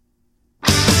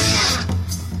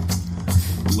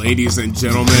Ladies and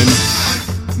gentlemen,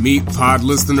 meet pod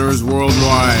listeners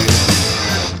worldwide.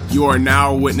 You are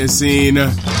now witnessing the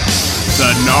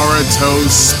Naruto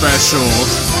special.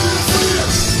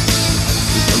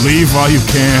 Leave while you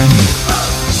can.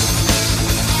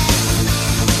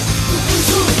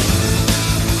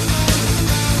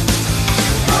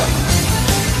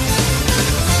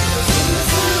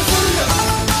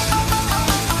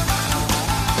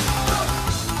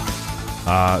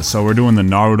 So we're doing the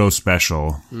Naruto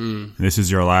special. This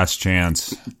is your last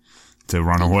chance to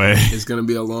run away. It's gonna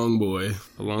be a long boy.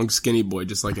 A long skinny boy,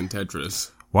 just like in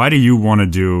Tetris. Why do you want to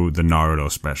do the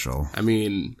Naruto special? I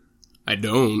mean, I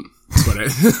don't, but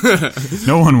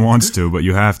No one wants to, but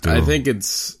you have to. I think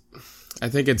it's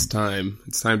time.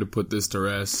 It's time to put this to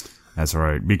rest. That's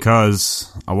right.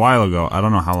 Because a while ago, I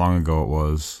don't know how long ago it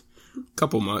was.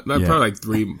 Couple months, probably like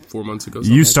 3-4 months ago.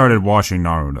 You started watching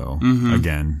Naruto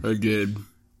again. I did.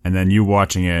 And then you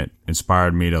watching it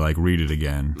inspired me to like read it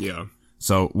again. Yeah.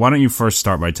 So why don't you first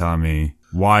start by telling me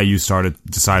why you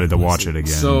decided to watch it again?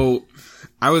 So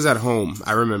I was at home.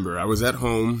 I remember I was at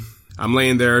home. I'm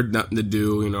laying there, nothing to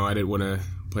do. You know, I didn't want to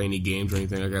play any games or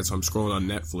anything like that. So I'm scrolling on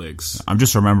Netflix. I'm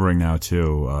just remembering now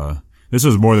too. This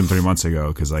was more than 3 months ago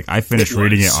because like I finished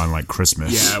reading it on like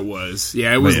Christmas. Yeah, it was.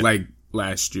 Yeah, it was like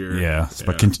last year. Yeah.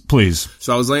 But please.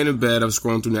 So I was laying in bed. I was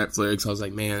scrolling through Netflix. I was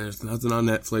like, man, there's nothing on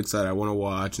Netflix that I want to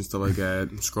watch and stuff like that.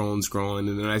 I'm scrolling.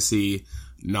 And then I see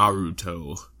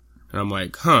Naruto. And I'm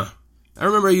like, I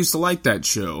remember I used to like that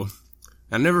show.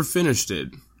 I never finished it.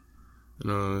 And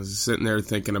I was sitting there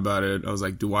thinking about it. I was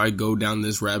like, do I go down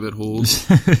this rabbit hole?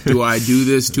 Do I do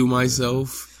this to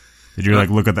myself? Did you like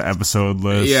look at the episode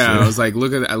list? Yeah, I was like,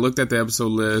 I looked at the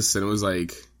episode list and it was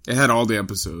like, it had all the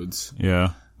episodes. Yeah.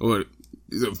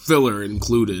 Filler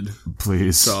included.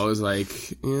 Please. So I was like,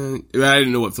 I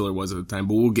didn't know what filler was at the time,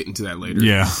 but we'll get into that later.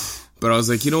 Yeah. But I was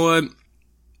like, you know what?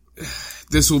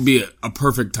 This will be a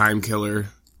perfect time killer.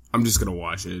 I'm just going to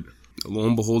watch it. Lo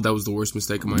and behold, that was the worst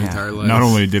mistake of my entire life. Not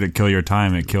only did it kill your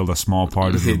time, it killed a small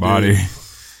part of your body.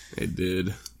 It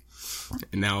did.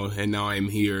 And now I'm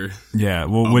here. Yeah,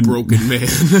 well, a broken man.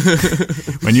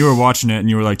 When you were watching it and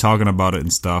you were like talking about it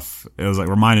and stuff, it was like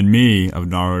reminded me of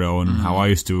Naruto and how I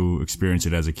used to experience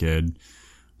it as a kid.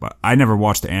 But I never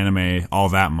watched the anime all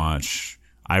that much.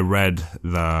 I read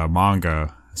the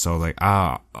manga, so like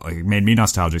it made me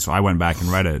nostalgic. So I went back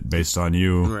and read it based on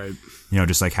you. Right. You know,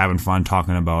 just like having fun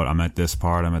talking about I'm at this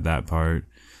part, I'm at that part.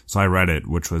 So I read it,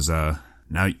 which was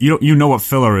now, you know what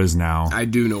filler is now. I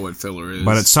do know what filler is.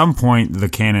 But at some point, the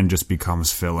canon just becomes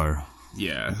filler.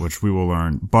 Yeah. Which we will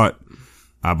learn. But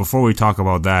before we talk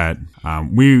about that,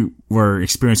 we were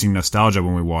experiencing nostalgia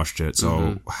when we watched it.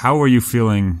 So how were you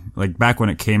feeling, like, back when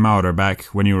it came out or back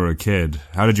when you were a kid?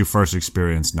 How did you first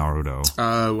experience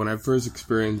Naruto? When I first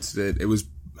experienced it,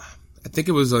 I think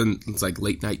it was it's like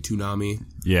late night Toonami.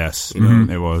 Yes,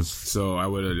 it was. So I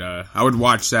would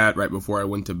watch that right before I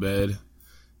went to bed.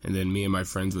 And then me and my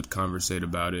friends would conversate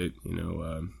about it. You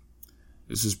know,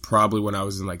 this was probably when I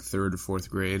was in like 3rd or 4th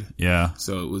grade. Yeah.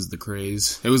 So it was the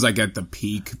craze. It was like at the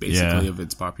peak, basically, of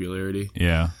its popularity.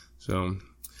 Yeah. So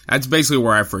that's basically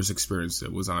where I first experienced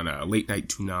it, was on a late night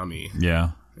Toonami.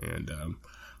 Yeah. And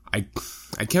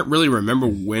I can't really remember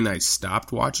when I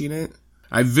stopped watching it.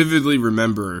 I vividly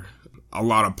remember a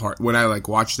lot of when I like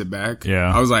watched it back.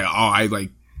 Yeah. I was like, I like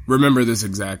remember this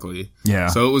exactly. Yeah.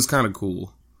 So it was kind of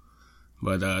cool.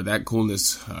 But that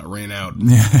coolness ran out.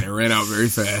 It ran out very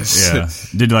fast. Yeah.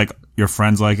 Did like your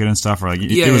friends like it and stuff, or like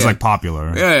it was like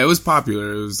popular? Yeah, it was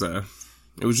popular. It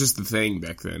was just the thing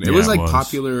back then. It was like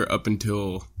popular up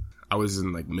until I was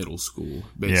in like middle school.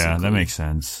 Basically. Yeah, that makes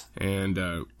sense. And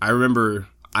I remember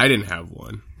I didn't have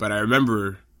one, but I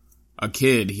remember a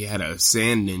kid, he had a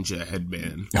sand ninja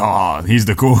headband. Oh, he's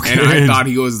the cool kid. And I thought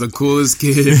he was the coolest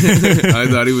kid. I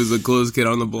thought he was the coolest kid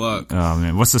on the block. Oh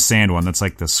man, what's the sand one? That's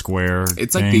like the square thing?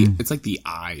 It's like the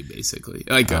eye, basically.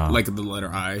 Like the letter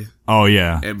I. Oh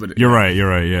yeah. You're right.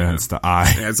 Yeah, it's the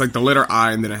I. Yeah, it's like the letter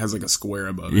I and then it has like a square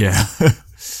above it. Yeah.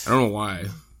 I don't know why.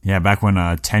 Yeah, back when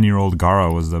 10-year-old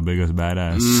Gaara was the biggest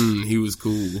badass. He was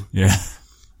cool. Yeah.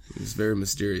 He was very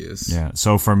mysterious. Yeah.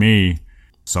 So for me,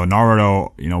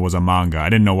 Naruto, was a manga. I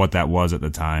didn't know what that was at the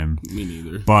time. Me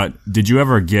neither. But did you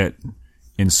ever get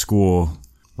in school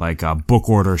like book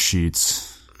order sheets?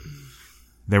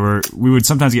 We would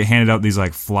sometimes get handed out these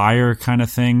like flyer kind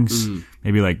of things,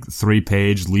 maybe like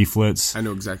 3-page leaflets. I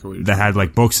know exactly what you're that had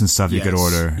like books and stuff you could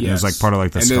order. Yes. It was like part of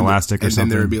like the Scholastic or something.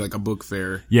 And then there would be like a book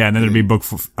fair. Yeah, and then there'd be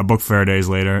a book fair days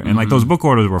later. And like those book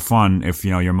orders were fun if,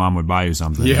 your mom would buy you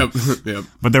something. Yep.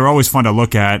 But they were always fun to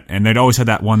look at, and they'd always had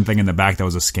that one thing in the back that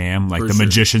was a scam, like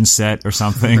magician set or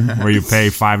something, where you pay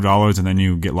 $5 and then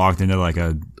you get locked into like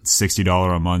a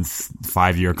 $60 a month,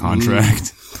 5-year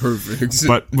contract. Perfect.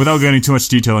 But without getting too much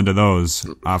detail into those,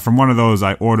 from one of those,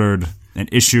 I ordered an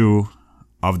issue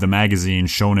of the magazine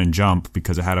Shonen Jump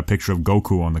because it had a picture of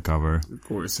Goku on the cover. Of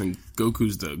course, and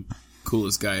Goku's the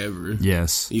coolest guy ever.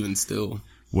 Yes. Even still.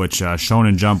 Which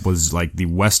Shonen Jump was like the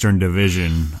Western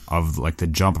division of like the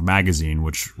Jump magazine,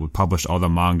 which would publish all the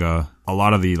manga, a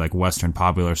lot of the like Western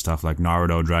popular stuff like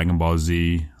Naruto, Dragon Ball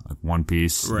Z, like One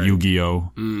Piece, right.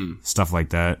 Yu-Gi-Oh, stuff like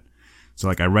that. So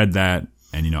like I read that,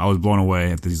 and you know I was blown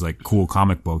away at these like cool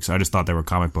comic books. I just thought they were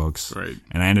comic books, right?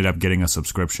 And I ended up getting a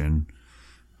subscription,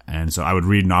 and so I would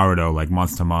read Naruto like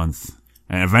month to month,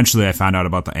 and eventually I found out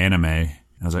about the anime.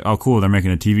 I was like, oh, cool, they're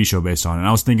making a TV show based on it. And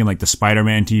I was thinking like the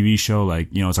Spider-Man TV show, like,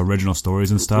 you know, it's original stories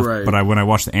and stuff. Right. But when I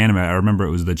watched the anime, I remember it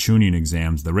was the Chunin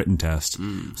exams, the written test.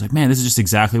 I was like, man, this is just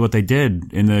exactly what they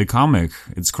did in the comic.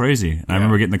 It's crazy. And I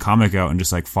remember getting the comic out and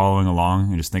just like following along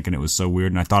and just thinking it was so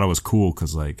weird. And I thought it was cool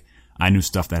because like I knew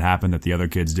stuff that happened that the other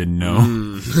kids didn't know.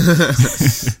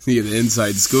 Yeah, the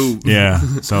inside scoop. Yeah.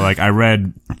 So like I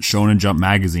read Shonen Jump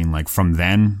magazine like from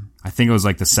then. I think it was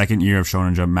like the second year of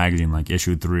Shonen Jump magazine, like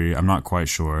issue 3. I'm not quite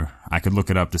sure. I could look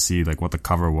it up to see like what the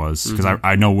cover was because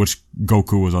I know which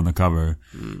Goku was on the cover,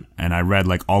 and I read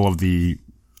like all of the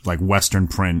like Western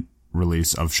print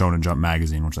release of Shonen Jump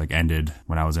magazine, which like ended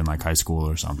when I was in like high school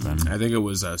or something. I think it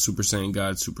was Super Saiyan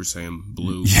God, Super Saiyan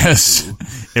Blue. Yes, Blue.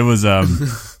 It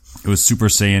was Super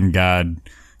Saiyan God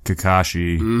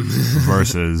Kakashi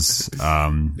versus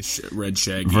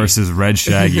Red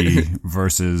Shaggy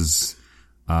versus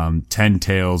Ten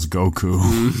Tails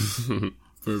Goku.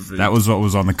 Perfect. That was what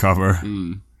was on the cover.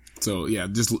 So yeah,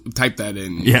 just type that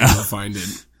in. Yeah. You'll find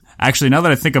it. Actually, now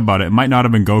that I think about it, it might not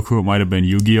have been Goku. It might have been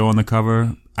Yu-Gi-Oh on the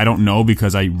cover. I don't know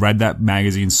because I read that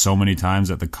magazine so many times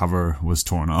that the cover was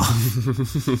torn off.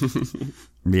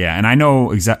 Yeah, and I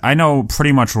know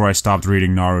pretty much where I stopped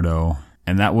reading Naruto,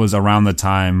 and that was around the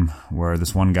time where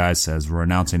this one guy says we're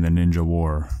announcing the Ninja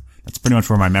War. That's pretty much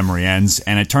where my memory ends,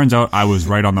 and it turns out I was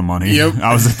right on the money. Yep.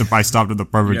 I stopped at the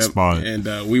perfect spot.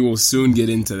 And we will soon get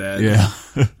into that. Yeah.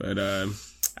 But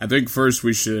I think first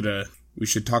we should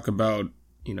talk about,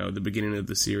 you know, the beginning of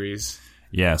the series.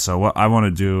 Yeah, so what I want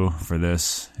to do for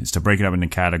this is to break it up into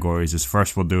categories. Is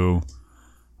first we'll do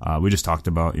we just talked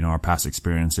about, you know, our past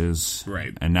experiences.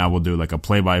 Right. And now we'll do like a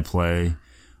play-by-play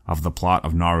of the plot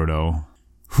of Naruto.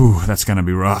 Whew, that's going to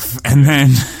be rough. And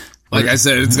then like I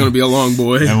said, it's going to be a long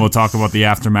boy. And we'll talk about the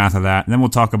aftermath of that. And then we'll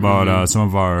talk about some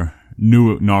of our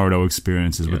new Naruto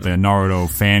experiences with the Naruto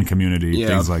fan community,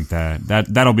 things like that.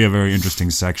 That'll be a very interesting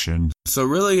section. So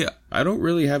really, I don't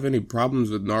really have any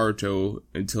problems with Naruto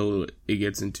until it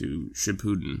gets into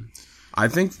Shippuden. I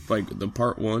think like the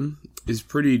part 1 is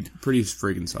pretty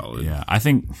freaking solid. Yeah, I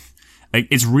think like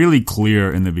it's really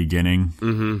clear in the beginning.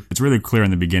 It's really clear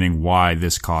in the beginning why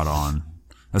this caught on,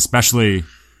 especially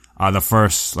the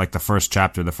first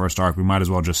chapter, the first arc. We might as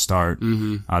well just start.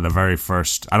 The very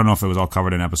first. I don't know if it was all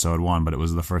covered in episode 1, but it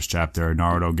was the first chapter.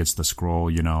 Naruto gets the scroll,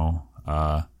 you know,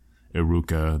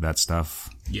 Iruka, that stuff.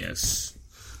 Yes.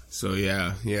 So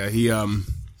yeah, he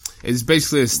it's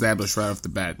basically established right off the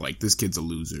bat, like this kid's a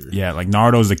loser. Yeah, like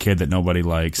Naruto's the kid that nobody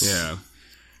likes. Yeah.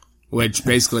 Which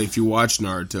basically, if you watch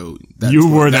Naruto, you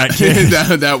were that kid.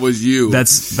 that was you.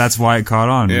 That's why it caught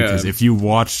on. Yeah. Because if you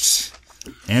watched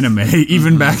anime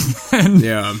even back then.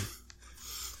 Yeah.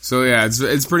 So yeah,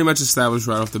 it's pretty much established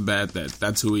right off the bat that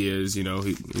that's who he is. You know,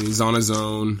 he's on his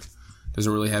own.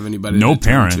 Doesn't really have anybody. No to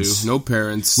turn parents. To. No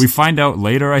parents. We find out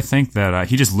later, I think, that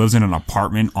he just lives in an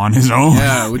apartment on his own.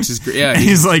 Yeah, which is great. Yeah,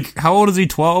 he's like, how old is he?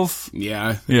 12?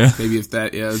 Yeah. Maybe if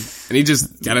that. Yeah, and he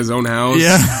just got his own house.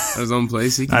 Yeah, his own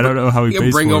place. I don't know how he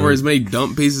can bring over it. as many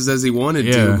dump pieces as he wanted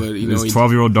to, but you know, his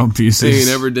 12-year-old dump pieces. He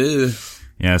never did.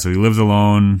 Yeah, so he lives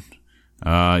alone.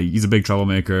 He's a big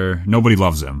troublemaker. Nobody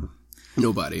loves him.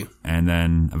 Nobody. And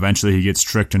then eventually he gets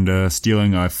tricked into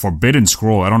stealing a forbidden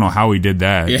scroll. I don't know how he did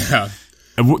that. Yeah.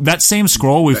 That same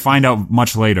scroll, we find out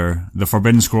much later, the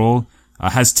forbidden scroll,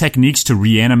 has techniques to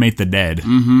reanimate the dead.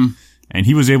 And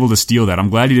he was able to steal that. I'm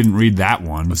glad he didn't read that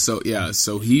one. So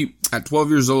he, at 12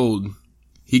 years old,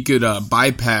 he could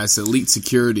bypass elite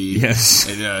security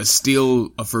and steal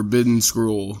a forbidden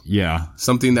scroll. Yeah.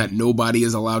 Something that nobody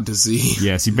is allowed to see.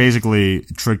 Yes, he basically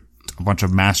tricked a bunch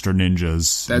of master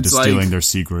ninjas into stealing their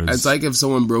secrets. It's like if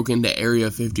someone broke into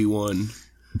Area 51.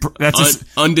 That's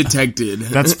undetected.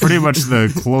 That's pretty much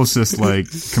the closest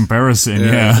comparison.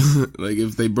 Yeah. Like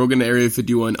if they broke into Area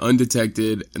 51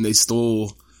 undetected and they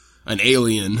stole an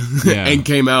alien and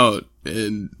came out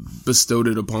and bestowed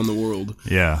it upon the world.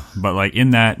 Yeah, but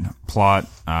in that plot,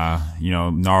 you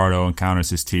know, Naruto encounters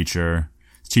his teacher.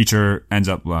 His teacher ends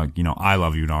up like, I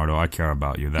love you, Naruto. I care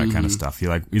about you. That kind of stuff.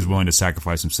 He's willing to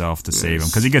sacrifice himself to save him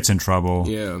because he gets in trouble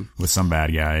with some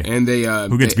bad guy and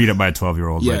who gets beat up by a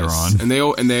 12-year-old later on.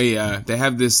 And they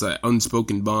have this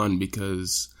unspoken bond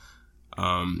because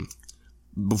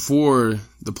before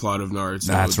the plot of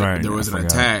Naruto, there was an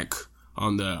attack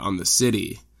on the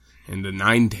city, and the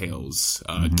Nine Tails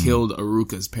killed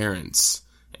Iruka's parents.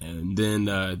 And then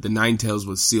the Nine Tails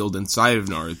was sealed inside of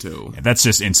Naruto. Yeah, that's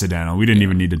just incidental. We didn't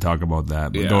even need to talk about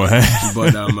that. But go ahead.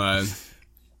 But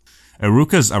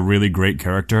Iruka's a really great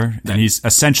character, and he's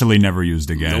essentially never used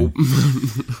again. Nope.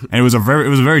 And it was a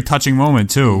very touching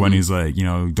moment too when he's like,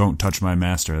 don't touch my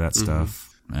master, that stuff.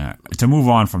 To move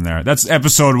on from there, that's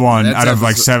episode 1 out of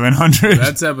like 700.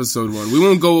 That's episode 1. We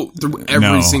won't go through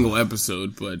every single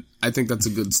episode, but I think that's a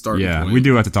good starting point. Yeah, we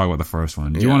do have to talk about the first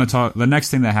one. Do you want to talk? The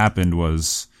next thing that happened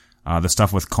was the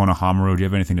stuff with Konohamaru. Do you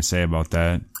have anything to say about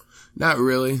that? Not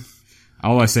really.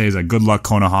 All I say is good luck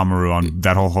Konohamaru on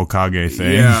that whole Hokage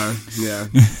thing. Yeah.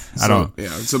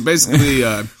 So basically,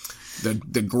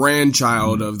 the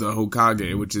grandchild of the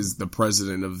Hokage, which is the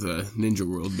president of the ninja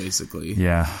world, basically.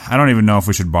 Yeah. I don't even know if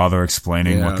we should bother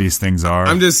explaining what these things are.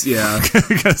 I'm just gonna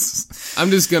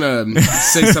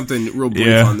say something real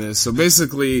brief on this. So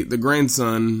basically, the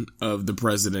grandson of the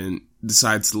president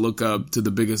decides to look up to the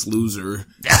biggest loser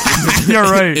You're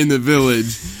right. in the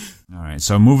village. All right,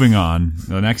 so moving on.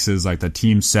 The next is like the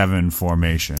Team 7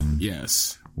 formation.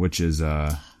 Yes. Which is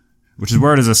where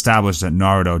it is established that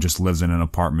Naruto just lives in an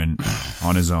apartment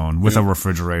on his own with a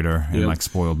refrigerator and like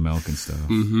spoiled milk and stuff.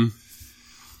 Mm-hmm.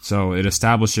 So it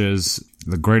establishes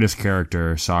the greatest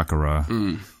character, Sakura,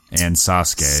 and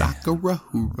Sasuke. Sakura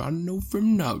Urano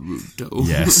from Naruto.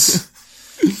 Yes.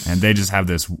 And they just have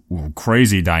this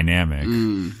crazy dynamic.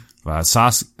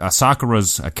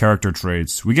 Sakura's character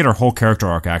traits. We get her whole character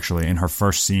arc actually in her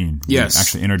first scene. Yes, we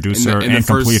actually introduce her and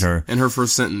complete her in her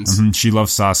first sentence. She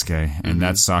loves Sasuke, and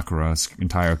that's Sakura's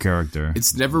entire character.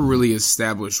 It's never really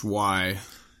established why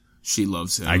she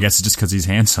loves him. I guess it's just because he's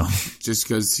handsome. Just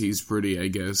because he's pretty, I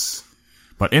guess.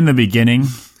 But in the beginning,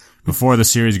 before the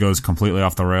series goes completely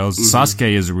off the rails,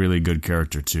 Sasuke is a really good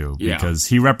character too, because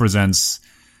he represents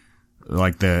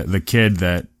like the kid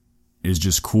that is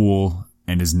just cool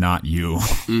and is not you,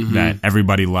 that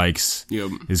everybody likes,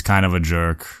 is kind of a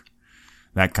jerk,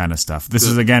 that kind of stuff. This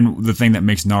is, again, the thing that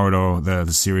makes Naruto,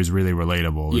 the series, really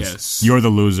relatable. Yes. You're the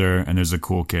loser, and there's a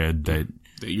cool kid that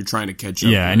you're trying to catch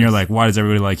up Yeah, with. And you're like, why does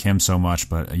everybody like him so much?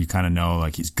 But you kind of know,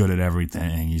 like, he's good at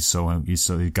everything. He's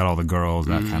got all the girls,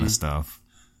 that kind of stuff.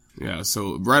 Yeah,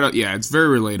 so it's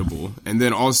very relatable. And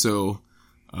then also,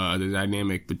 the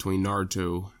dynamic between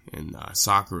Naruto and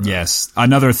Sakura. Yes,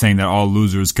 another thing that all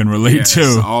losers can relate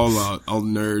to. All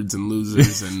nerds and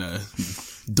losers and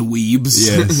dweebs.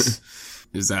 Yes,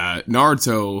 is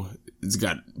Naruto has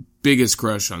got biggest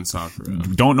crush on Sakura.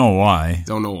 Don't know why,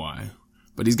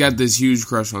 but he's got this huge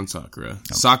crush on Sakura.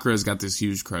 Sakura's got this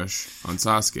huge crush on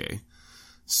Sasuke.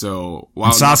 So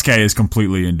while Sasuke is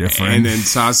completely indifferent, and then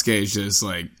Sasuke is just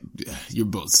like, you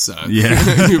both suck.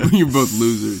 Yeah, you're both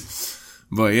losers.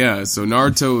 But yeah, so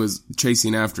Naruto is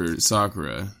chasing after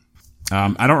Sakura.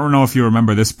 I don't know if you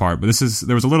remember this part, but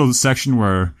there was a little section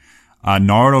where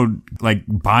Naruto like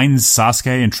binds Sasuke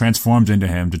and transforms into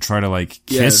him to try to like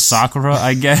kiss Sakura,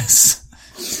 I guess.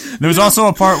 There was also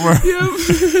a part where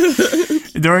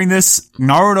during this,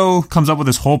 Naruto comes up with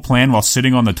this whole plan while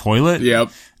sitting on the toilet. Yep.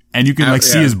 And you can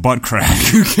see his butt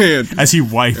crack. You can. As he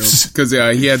wipes. Because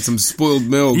he had some spoiled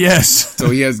milk. Yes. So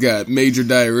he has got major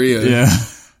diarrhea. Yeah.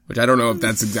 Which I don't know if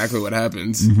that's exactly what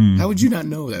happens. How would you not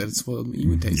know that it's spoiled milk? You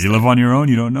would taste You live on your own,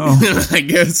 you don't know. I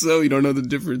guess so. You don't know the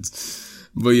difference.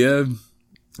 But yeah.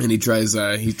 And he tries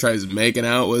making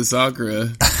out with Sakura.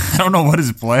 I don't know what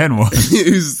his plan was.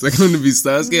 He's like, going to be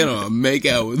Sasuke and I'll make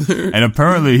out with her. And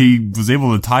apparently he was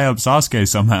able to tie up Sasuke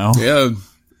somehow. Yeah.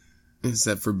 It's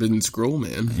that forbidden scroll,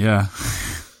 man. Yeah.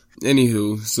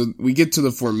 Anywho, so we get to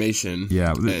the formation.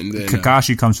 Yeah. And then,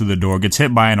 Kakashi comes through the door, gets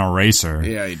hit by an eraser.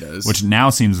 Yeah, he does. Which now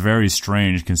seems very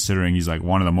strange considering he's like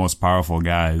one of the most powerful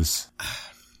guys.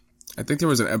 I think there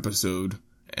was an episode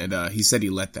and he said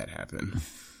he let that happen.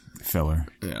 Filler.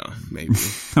 Yeah, maybe.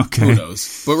 Okay. Who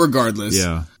knows? But regardless.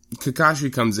 Yeah.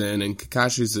 Kakashi comes in and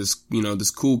Kakashi's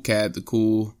this cool cat, the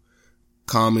cool,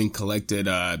 calm and collected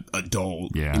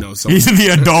adult. Yeah. He's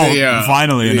the adult.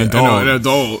 Finally, an adult. An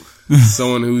adult.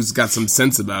 Someone who's got some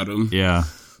sense about him. Yeah.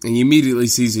 And he immediately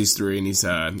sees these three and he's,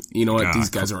 you know what, these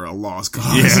guys are a lost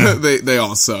cause. Yeah. they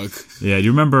all suck. Yeah, do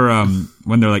you remember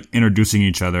when they're like introducing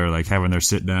each other, like having their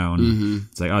sit down? Mm-hmm.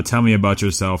 It's like, oh, tell me about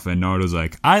yourself. And Naruto's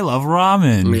like, I love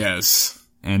ramen. Yes.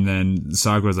 And then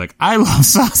Sakura's like, I love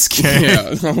Sasuke.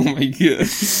 Yeah. Oh my god.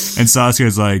 And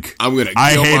Sasuke's like, I'm gonna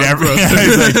I kill hate my brother.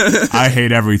 He's like, I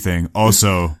hate everything.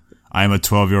 Also, I'm a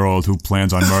 12-year-old who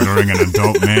plans on murdering an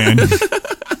adult man.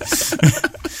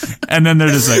 And then they're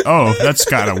just like, oh, that's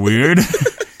kind of weird.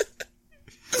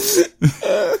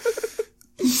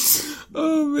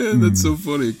 Oh man, that's so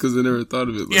funny because I never thought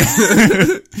of it like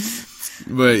that.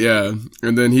 But yeah,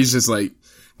 and then he's just like,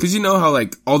 because you know how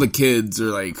like all the kids are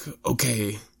like,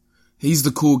 okay, he's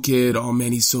the cool kid. Oh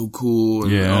man, he's so cool.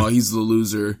 And, Yeah. oh, he's the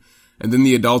loser. And then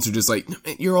the adults are just like,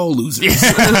 man, you're all losers.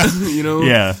 You know?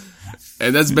 Yeah.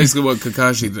 And that's basically what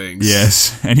Kakashi thinks.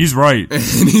 Yes. And he's right. And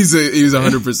he's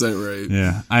 100% right.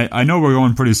 Yeah. I know we're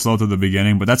going pretty slow to the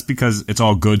beginning, but that's because it's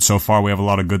all good so far. We have a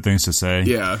lot of good things to say.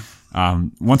 Yeah.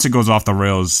 Once it goes off the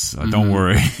rails, don't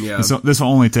worry. Yeah. This will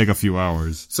only take a few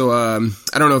hours. So,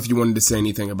 I don't know if you wanted to say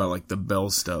anything about like the bell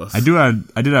stuff. I did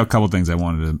have a couple things I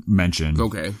wanted to mention.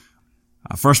 Okay.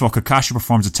 First of all, Kakashi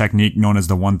performs a technique known as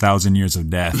the 1,000 years of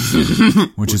death,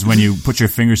 which is when you put your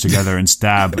fingers together and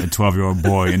stab a 12-year-old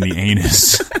boy in the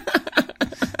anus.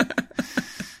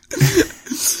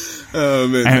 Oh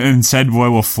man. And said boy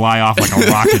will fly off like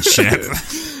a rocket ship.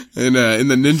 And in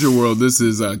the ninja world, this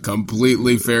is a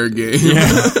completely fair game.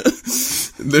 Yeah.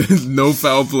 There's no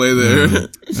foul play there.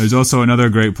 There's also another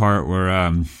great part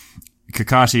where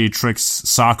Kakashi tricks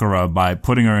Sakura by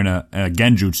putting her in a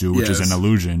genjutsu, which is an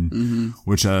illusion,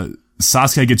 which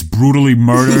Sasuke gets brutally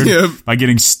murdered by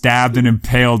getting stabbed and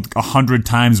impaled 100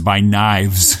 times by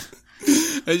knives.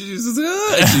 And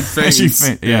she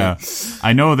faints. Yeah.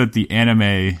 I know that the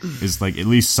anime is like at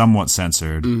least somewhat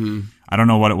censored. I don't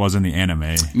know what it was in the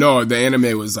anime. No, the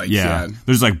anime was like,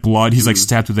 There's like blood. He's like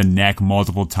stabbed through the neck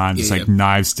multiple times. It's like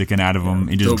knives sticking out of him.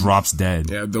 He just drops dead.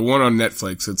 Yeah, the one on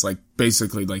Netflix, it's like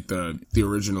basically like the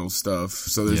original stuff.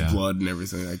 So there's blood and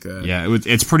everything like that. Yeah,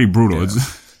 it's pretty brutal.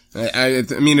 Yeah. I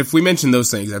mean, if we mentioned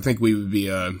those things, I think we would be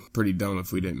pretty dumb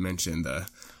if we didn't mention the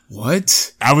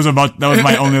what? That was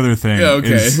my only other thing. Yeah,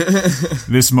 okay.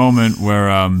 This moment where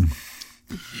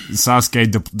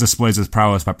Sasuke displays his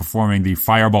prowess by performing the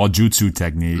fireball jutsu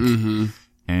technique.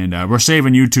 And we're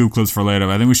saving YouTube clips for later.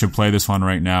 I think we should play this one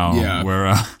right now. Yeah.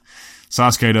 Where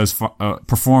Sasuke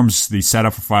performs the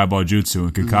setup for fireball jutsu,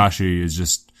 and Kakashi is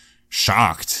just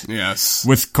shocked. Yes.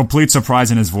 With complete surprise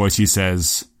in his voice, he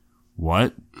says,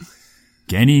 "What?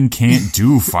 Genin can't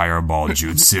do fireball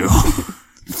jutsu."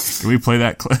 Can we play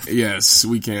that clip? Yes,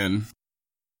 we can.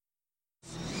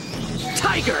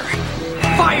 Tiger!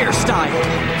 Fire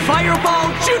style!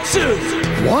 Fireball jutsu!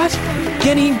 What?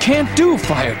 Genin can't do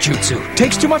fire jutsu.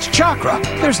 Takes too much chakra.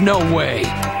 There's no way.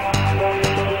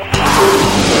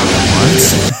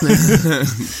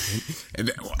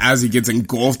 And as he gets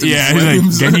engulfed in Yeah,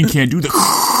 flames. he's like, Genin can't do the...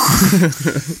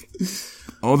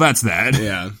 Oh, that's that.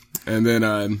 Yeah. And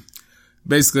then,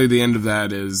 basically the end of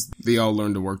that is they all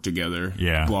learn to work together.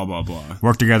 Yeah. Blah, blah, blah.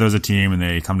 Work together as a team, and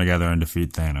they come together and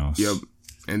defeat Thanos. Yep.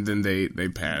 And then they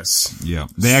pass. Yeah.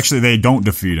 They don't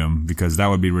defeat him, because that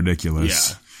would be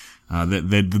ridiculous. Yeah.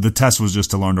 The test was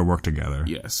just to learn to work together.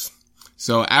 Yes.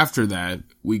 So after that,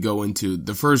 we go into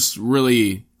the first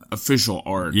really official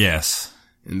arc. Yes.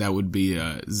 And that would be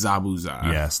Zabuza.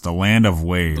 Yes, the Land of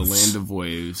Waves. The Land of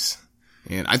Waves.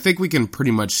 And I think we can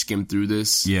pretty much skim through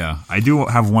this. Yeah. I do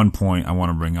have one point I want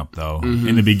to bring up, though.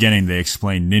 In the beginning, they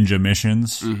explain ninja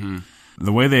missions.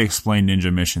 The way they explain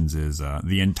ninja missions is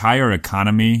the entire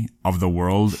economy of the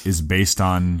world is based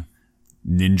on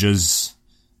ninjas,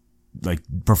 like,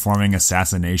 performing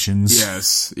assassinations.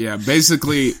 Yes. Yeah.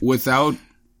 Basically, without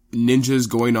ninjas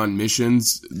going on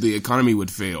missions, the economy would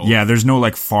fail. Yeah, there's no,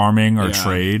 like, farming or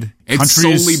trade. It's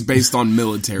solely based on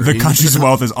military. The country's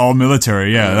wealth is all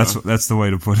military. Yeah, that's the way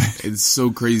to put it. It's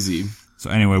so crazy. So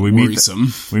anyway, we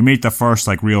meet the first,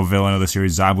 like, real villain of the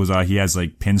series, Zabuza. He has,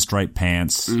 like, pinstripe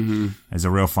pants. He's a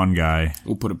real fun guy.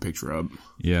 We'll put a picture up.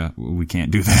 Yeah, we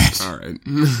can't do that. All right.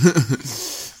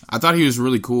 I thought he was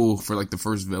really cool for, like, the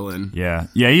first villain. Yeah,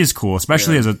 he is cool,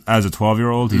 especially as a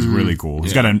 12-year-old. He's really cool.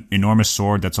 He's got an enormous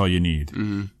sword. That's all you need.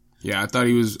 Yeah, I thought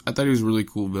he was a really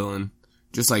cool villain.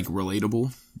 Just, like,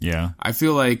 relatable. Yeah. I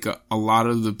feel like a lot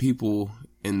of the people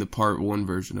in the part 1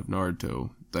 version of Naruto,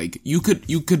 like, you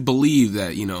could believe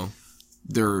that, you know,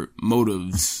 their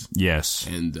motives. Yes.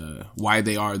 And why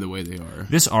they are the way they are.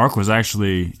 This arc was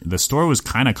actually, the story was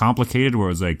kind of complicated, where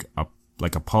it was like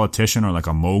a politician or like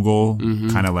a mogul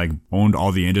kind of like owned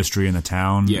all the industry in the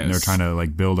town. Yes. And they're trying to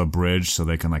like build a bridge so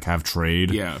they can like have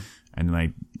trade. Yeah. And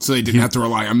like, so they didn't have to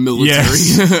rely on military.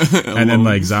 Yes. And then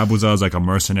like Zabuza is like a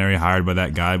mercenary hired by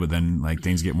that guy, but then like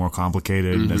things get more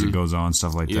complicated as it goes on,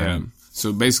 stuff like that.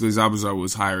 So basically Zabuza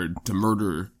was hired to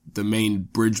murder the main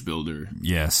bridge builder.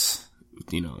 Yes.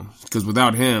 because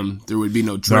without him, there would be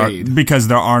no trade. Because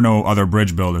there are no other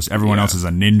bridge builders. Everyone else is a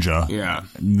ninja. Yeah.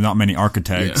 Not many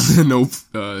architects. Yeah. Nope.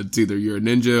 It's either you're a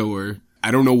ninja or I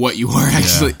don't know what you are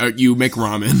actually. You make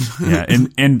ramen. Yeah.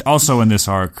 And also in this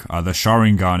arc, the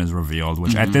Sharingan is revealed,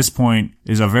 which at this point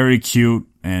is a very cute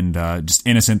and just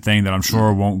innocent thing that I'm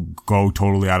sure won't go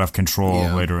totally out of control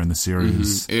later in the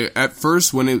series. At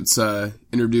first, when it's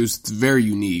introduced, it's very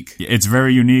unique. It's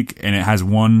very unique, and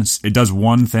it does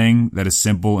one thing that is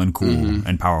simple and cool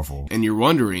and powerful. And you're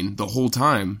wondering the whole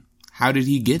time, how did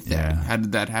he get that? Yeah. How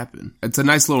did that happen? It's a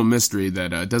nice little mystery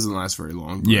that doesn't last very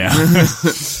long. Yeah.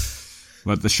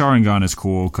 But the Sharingan is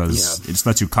cool because it just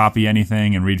lets you copy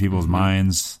anything and read people's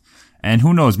minds. And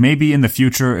who knows, maybe in the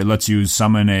future it lets you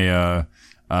summon a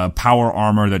power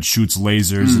armor that shoots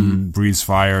lasers and breathes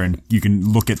fire, and you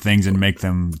can look at things and make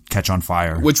them catch on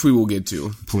fire. Which we will get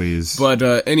to. Please. But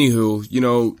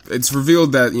anywho, it's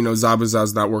revealed that,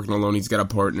 Zabuza's not working alone. He's got a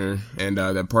partner, and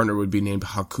that partner would be named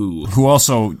Haku. Who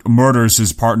also murders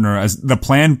his partner. As the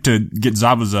plan to get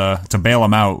Zabuza to bail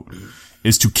him out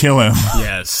is to kill him.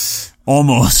 Yes.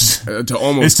 Almost.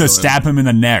 Is to stab him in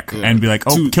the neck and be like,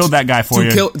 killed that guy for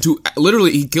you.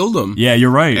 Literally, he killed him. Yeah,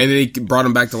 you're right. And then he brought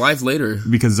him back to life later.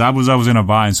 Because Zabuza was in a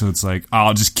bind, so it's like,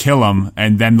 I'll just kill him,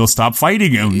 and then they'll stop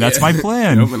fighting him. That's my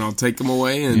plan. And I'll take him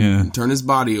away and turn his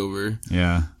body over.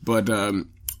 Yeah. But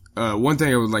one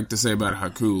thing I would like to say about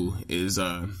Haku is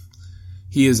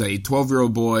he is a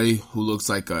 12-year-old boy who looks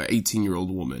like a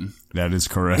 18-year-old woman. That is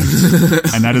correct.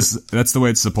 And that's the way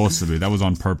it's supposed to be. That was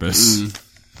on purpose.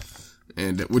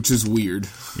 And which is weird.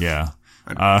 Yeah.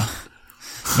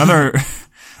 Another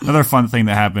fun thing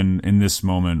that happened in this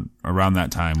moment around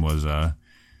that time was, do you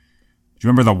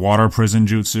remember the water prison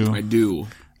jutsu? I do.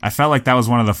 I felt like that was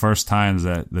one of the first times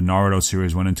that the Naruto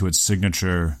series went into its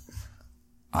signature,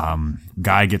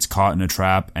 guy gets caught in a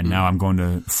trap, and now I'm going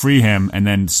to free him, and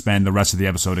then spend the rest of the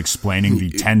episode explaining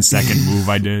the 10-second move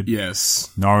I did. Yes.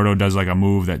 Naruto does like a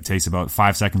move that takes about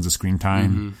 5 seconds of screen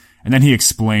time. And then he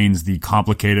explains the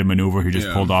complicated maneuver he just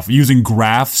pulled off using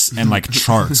graphs and like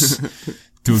charts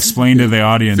to explain to the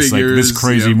audience figures, like this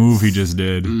crazy move he just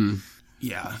did.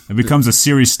 Yeah. It becomes a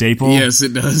series staple. Yes,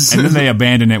 it does. And then they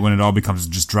abandon it when it all becomes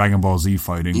just Dragon Ball Z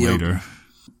fighting later.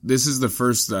 This is the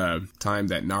first time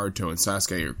that Naruto and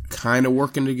Sasuke are kind of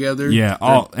working together. Yeah,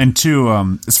 and two,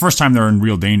 it's the first time they're in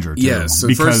real danger too. Yeah, so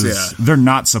because they're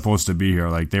not supposed to be here.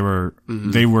 Like they were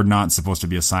not supposed to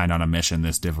be assigned on a mission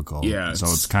this difficult. Yeah, so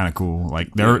it's kind of cool.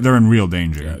 Like they're in real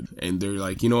danger. Yeah. And they're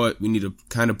like, you know what? We need to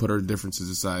kind of put our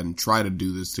differences aside and try to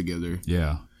do this together.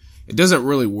 Yeah. It doesn't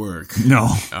really work. No.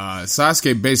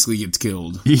 Sasuke basically gets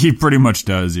killed. He pretty much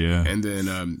does. Yeah. And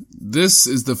then this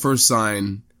is the first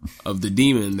sign of the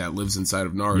demon that lives inside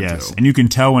of Naruto. Yes, and you can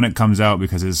tell when it comes out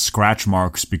because his scratch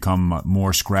marks become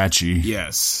more scratchy.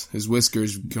 Yes, his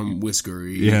whiskers become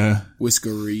whiskery. Yeah.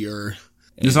 Whiskerier.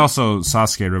 There's also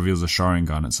Sasuke reveals a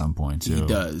Sharingan at some point, too. He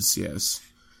does, yes.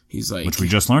 He's like... Which we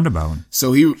just learned about.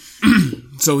 So he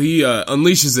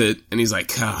unleashes it, and he's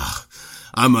like,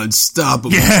 I'm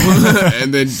unstoppable. Yeah.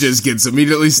 And then just gets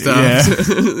immediately stopped. Yeah.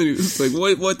 He's like,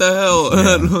 what the hell?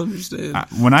 Yeah. I don't understand.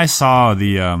 When I saw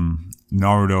the...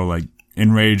 Naruto, like,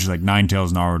 enraged, like,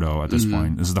 Nine-Tails Naruto at this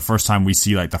point. This is the first time we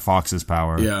see, like, the fox's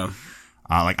power. Yeah.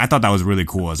 I thought that was really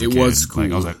cool as a kid. It was cool.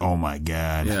 Like, I was like, oh my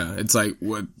god. Yeah, it's like,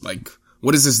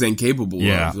 what is this thing capable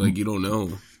of? Like, you don't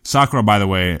know. Sakura, by the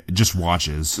way, just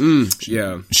watches.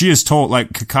 Yeah. She is told, like,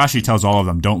 Kakashi tells all of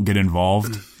them, don't get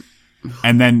involved.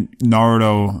 And then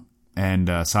Naruto and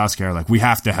Sasuke are like, we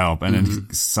have to help. And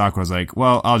then Sakura's like,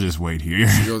 well, I'll just wait here.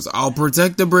 She goes, I'll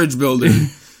protect the bridge building.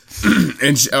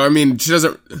 And she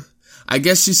doesn't, I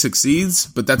guess she succeeds,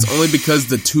 but that's only because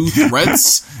the two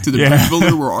threats to the bridge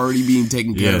builder were already being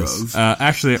taken care of.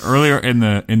 Actually, earlier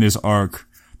in this arc,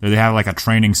 they have like a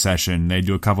training session. They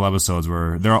do a couple episodes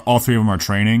where all three of them are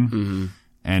training.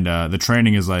 And the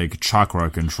training is like chakra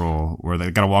control, where they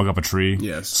gotta walk up a tree.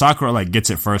 Yes. Sakura like gets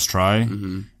it first try,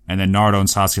 and then Naruto and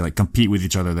Sasuke like compete with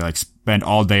each other. They like spend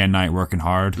all day and night working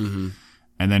hard.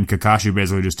 And then Kakashi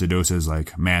basically just deduces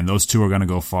like, man, those two are gonna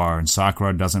go far, and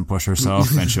Sakura doesn't push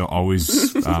herself, and she'll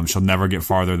always, she'll never get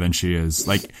farther than she is.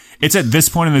 Like, it's at this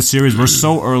point in the series, we're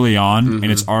so early on,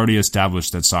 and it's already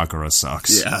established that Sakura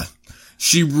sucks. Yeah.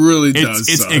 She really does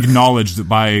It's suck. acknowledged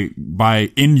by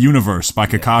in-universe, by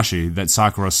Kakashi, that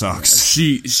Sakura sucks.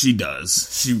 Yeah, she does.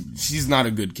 She's not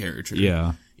a good character.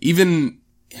 Yeah.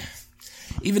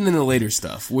 Even in the later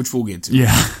stuff, which we'll get to.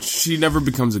 Yeah. She never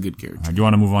becomes a good character. Do you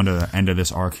want to move on to the end of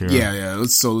this arc here? Yeah.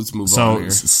 Let's move on here.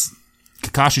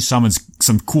 Kakashi summons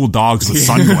some cool dogs with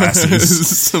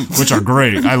sunglasses, which are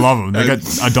great. I love them. They got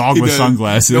a dog with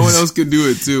sunglasses. No one else could do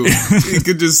it too. He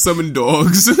could just summon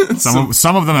dogs.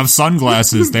 Some of them have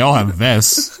sunglasses. They all have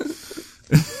vests.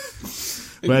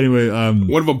 But anyway,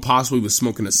 one of them possibly was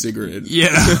smoking a cigarette. Yeah,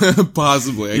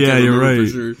 possibly. I yeah, can't you're remember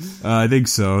right. for sure. I think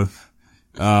so.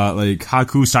 Like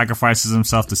Haku sacrifices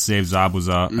himself to save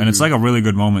Zabuza, and it's like a really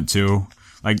good moment too.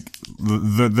 Like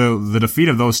the defeat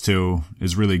of those two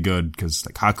is really good because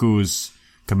like Haku is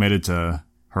committed to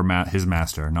his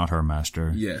master, not her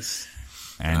master. Yes.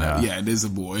 And yeah, it is a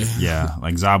boy. Yeah,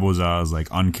 like Zabuza is like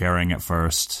uncaring at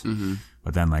first,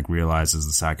 but then like realizes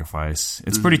the sacrifice.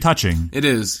 It's pretty touching. It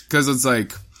is because it's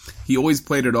like he always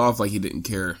played it off like he didn't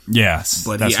care. Yes,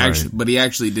 but that's he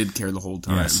actually did care the whole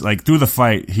time. Yes, like through the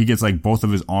fight, he gets like both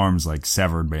of his arms like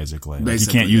severed basically. Like, he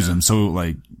can't use them, so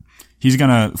like he's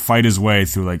gonna fight his way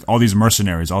through like all these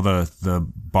mercenaries. All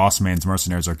the boss man's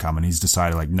mercenaries are coming. He's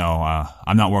decided like, no,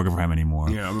 I'm not working for him anymore.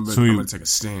 Yeah, I'm gonna take a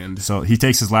stand. So he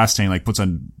takes his last stand, like puts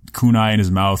a kunai in his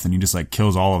mouth, and he just like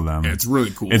kills all of them. Yeah, it's really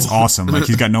cool. It's awesome. Like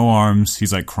he's got no arms.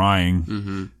 He's like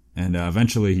crying, and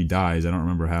eventually he dies. I don't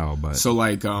remember how, but so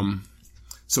like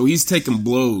so he's taking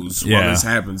blows while this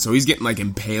happens. So he's getting like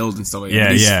impaled and stuff like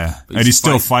that. Yeah. And he's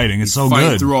still fighting. It's so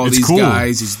fighting good. Through all it's these cool.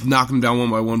 guys, he's knocking them down one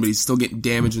by one, but he's still getting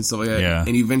damage and stuff like that. Yeah.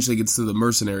 And he eventually gets to the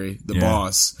mercenary, the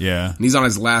boss. Yeah. And he's on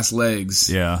his last legs.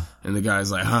 Yeah. And the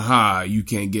guy's like, haha, you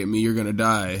can't get me, you're gonna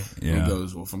die. Yeah. And he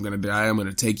goes, well, if I'm gonna die, I'm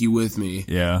gonna take you with me.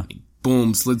 Yeah.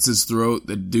 Boom, slits his throat,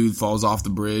 the dude falls off the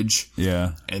bridge.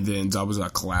 Yeah. And then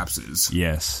Zabuza collapses.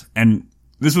 Yes. And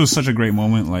this was such a great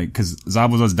moment, like, cause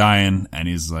Zabuza's dying, and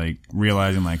he's like,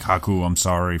 realizing like, Haku, I'm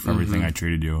sorry for everything I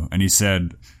treated you. And he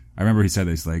said, I remember he said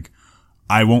this, like,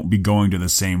 I won't be going to the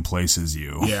same place as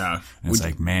you. Yeah. And it's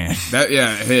like, man. That,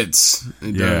 yeah, it hits.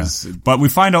 It does. But we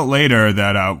find out later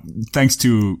that, thanks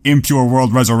to Impure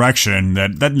World Resurrection,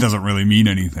 that doesn't really mean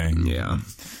anything. Yeah.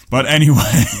 But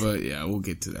anyway. But yeah, we'll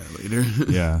get to that later.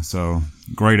 Yeah, so,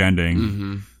 great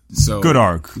ending. So good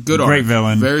arc. Great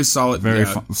villain. Very solid. Very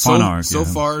fun arc. So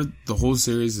far, the whole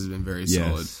series has been very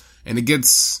solid. And it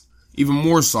gets even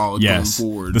more solid going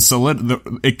forward.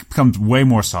 It becomes way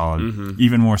more solid.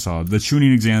 Even more solid. The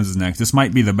Chunin exams is next. This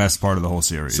might be the best part of the whole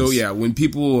series. So yeah, when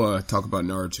people talk about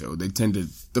Naruto,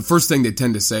 the first thing they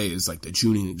tend to say is like the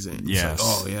Chunin exams. Yes. Like,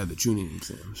 oh yeah, the Chunin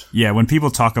exams. Yeah, when people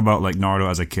talk about like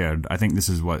Naruto as a kid, I think this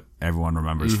is what everyone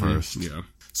remembers first. Yeah.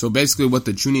 So basically what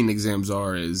the Chunin exams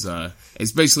are is,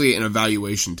 it's basically an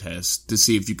evaluation test to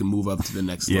see if you can move up to the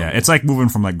next level. Yeah, it's like moving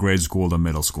from like grade school to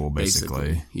middle school,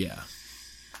 basically. Yeah.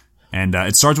 And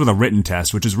it starts with a written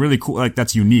test, which is really cool. Like,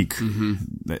 that's unique.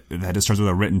 That it starts with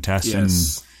a written test. And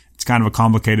it's kind of a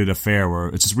complicated affair where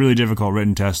it's this really difficult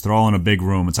written test. They're all in a big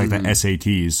room. It's like the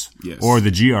SATs. Or the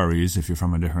GREs if you're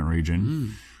from a different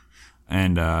region.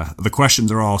 And the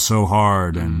questions are all so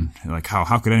hard, and like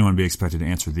how could anyone be expected to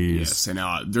answer these? Yes,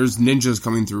 and there's ninjas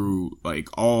coming through like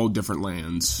all different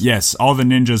lands. Yes, all the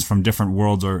ninjas from different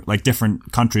worlds or like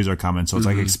different countries are coming, so it's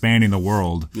like expanding the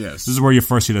world. Yes, this is where you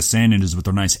first see the sand ninjas with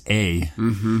their nice A,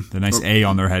 the nice A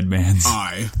on their headbands,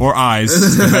 or eyes,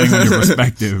 depending on your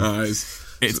perspective. Eyes.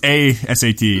 It's A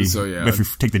SAT. So yeah, but if you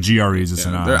take the GREs, it's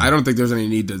an I. I don't think there's any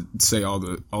need to say all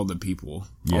the people,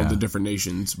 all the different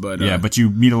nations, but but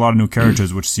you meet a lot of new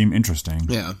characters which seem interesting.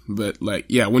 Yeah, but like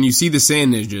when you see the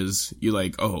sand ninjas, you're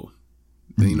like, oh,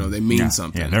 they mean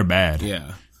something. Yeah, they're bad.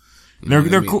 Yeah,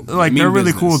 they're cool. Like they're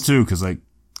really cool too, because they're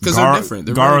different.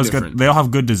 Gaara's they all have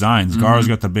good designs. Gaara's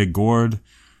got the big gourd.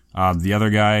 The other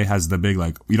guy has the big,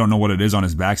 like, you don't know what it is on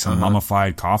his back, some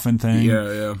mummified coffin thing.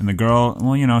 Yeah. And the girl,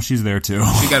 well, she's there too.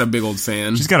 She got a big old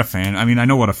fan. She's got a fan. I mean, I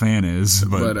know what a fan is,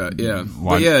 but yeah.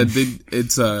 But yeah,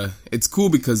 it's cool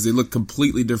because they look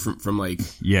completely different from, like,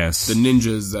 the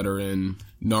ninjas that are in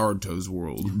Naruto's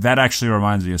world. That actually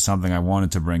reminds me of something I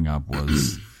wanted to bring up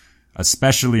was,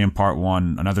 especially in part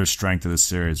 1, another strength of the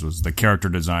series was the character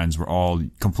designs were all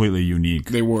completely unique.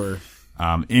 They were.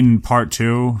 In part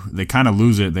 2, they kind of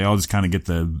lose it. They all just kind of get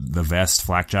the vest,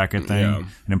 flak jacket thing. Yeah.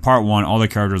 And in part 1, all the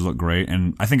characters look great.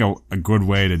 And I think a good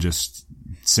way to just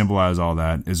symbolize all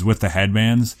that is with the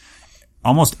headbands.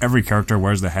 Almost every character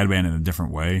wears the headband in a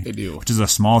different way. They do. Which is a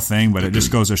small thing, but it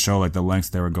just goes to show like the lengths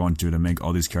they were going to make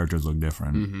all these characters look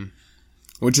different.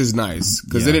 Which is nice,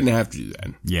 because they didn't have to do that.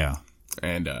 Yeah.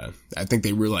 And I think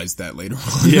they realized that later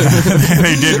on. Yeah,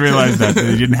 they did realize that.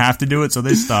 They didn't have to do it, so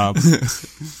they stopped.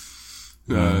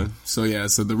 So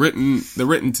the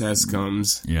written test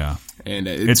comes. Yeah. And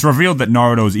it's revealed that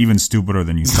Naruto is even stupider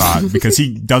than you thought because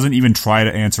he doesn't even try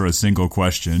to answer a single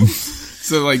question.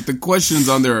 So like the questions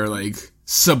on there are like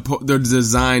they're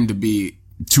designed to be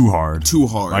too hard. Too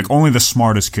hard. Like, only the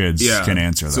smartest kids can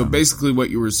answer them. So basically what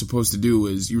you were supposed to do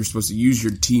is you were supposed to use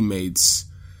your teammates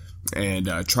and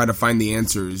try to find the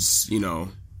answers, you know,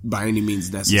 by any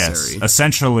means necessary. Yes.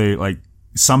 Essentially, like,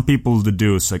 some people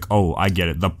deduce, like, oh, I get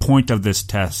it. The point of this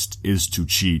test is to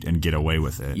cheat and get away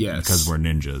with it. Yes. Because we're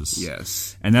ninjas.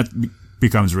 Yes. And that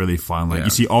becomes really fun. Like, you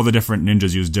see all the different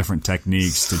ninjas use different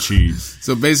techniques to cheat.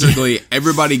 So basically,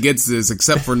 everybody gets this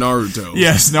except for Naruto.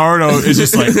 Yes, Naruto is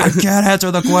just like, I can't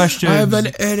answer the question. I'm an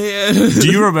idiot. Do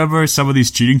you remember some of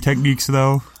these cheating techniques,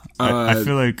 though? I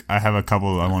feel like I have a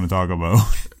couple I want to talk about.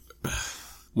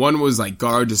 One was like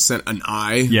Gaara just sent an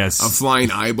eye. Yes. A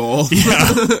flying eyeball.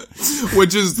 Yeah.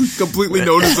 Which is completely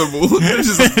noticeable.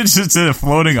 It's just a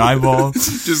floating eyeball.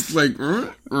 Just like,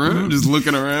 just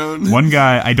looking around. One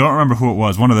guy, I don't remember who it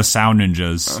was, one of the sound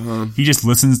ninjas. He just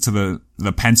listens to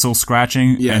the pencil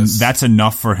scratching, and that's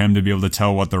enough for him to be able to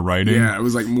tell what they're writing. Yeah, it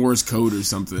was like Morse code or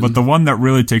something. But the one that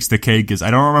really takes the cake is,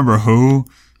 I don't remember who,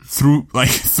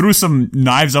 threw some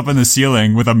knives up in the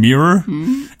ceiling with a mirror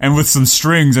and with some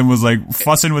strings and was like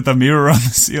fussing with the mirror on the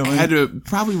ceiling.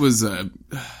 Probably was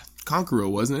Conqueror,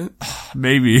 wasn't it?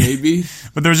 Maybe.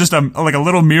 But there was just a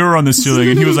little mirror on the ceiling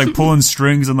and he was like pulling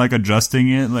strings and like adjusting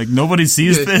it. Like, nobody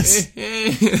sees this.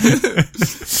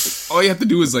 All you have to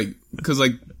do is like, cause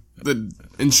like the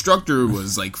instructor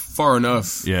was like far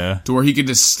enough to where he could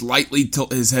just slightly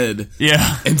tilt his head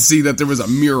and see that there was a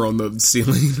mirror on the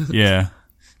ceiling. Yeah.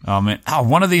 Oh man.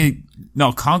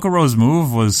 Conqueror's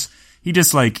move was he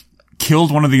just like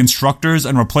killed one of the instructors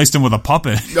and replaced him with a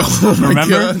puppet. Oh my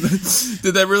Remember? God.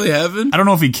 Did that really happen? I don't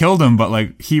know if he killed him, but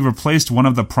like he replaced one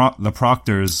of the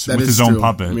proctors with his own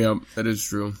puppet. Yeah, that is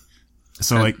true.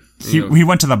 So like he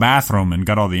went to the bathroom and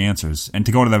got all the answers. And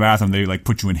to go to the bathroom, they like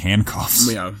put you in handcuffs.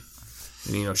 Yeah.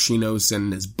 And Shino's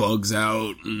sending his bugs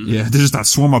out. Yeah, there's just that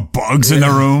swarm of bugs in the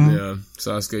room. Yeah.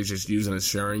 Sasuke's just using his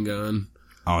Sharingan.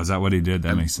 Oh, is that what he did?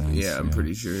 That makes sense. Yeah, I'm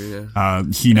pretty sure, yeah.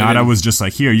 Hinata was just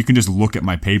like, here, you can just look at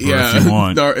my paper if you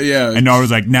want. And Naruto's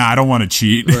like, nah, I don't want to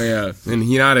cheat. Oh, yeah. And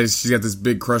Hinata, she's got this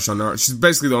big crush on Naruto. She's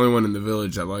basically the only one in the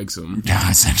village that likes him. Yeah,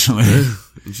 essentially.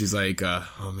 And she's like,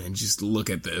 oh man, just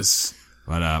look at this.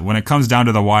 But when it comes down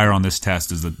to the wire on this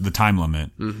test is the time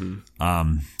limit.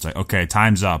 It's like, okay,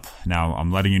 time's up. Now,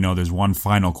 I'm letting you know there's one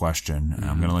final question. And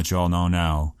I'm going to let you all know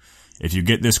now. If you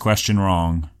get this question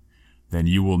wrong, then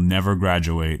you will never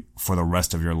graduate for the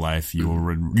rest of your life. You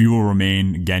will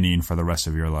remain Genin for the rest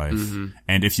of your life.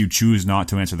 And if you choose not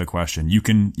to answer the question, you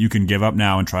can give up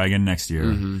now and try again next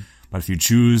year. But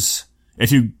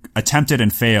if you attempt it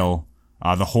and fail,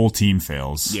 the whole team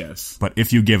fails. Yes. But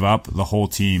if you give up, the whole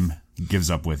team gives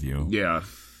up with you. Yeah.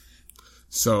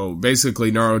 So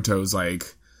basically Naruto's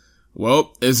like,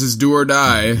 well, this is do or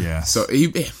die. Yeah. So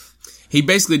he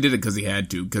basically did it because he had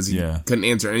to, because he couldn't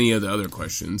answer any of the other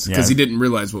questions, because he didn't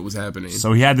realize what was happening.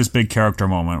 So he had this big character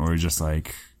moment where he's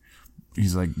like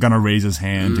gonna raise his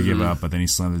hand to give up, but then he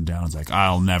slams it down. He's like,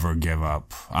 I'll never give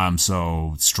up. I'm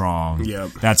so strong.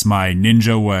 Yep. That's my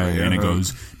ninja way. And it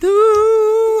goes,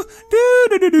 do, do,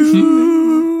 do, do,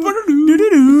 do, do, do,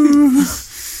 do.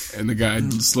 And the guy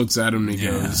just looks at him and he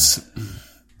goes,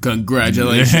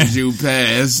 congratulations, you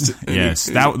passed. Yes,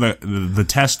 the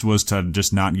test was to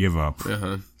just not give up.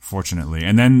 Fortunately,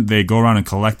 and then they go around and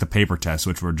collect the paper tests,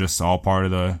 which were just all part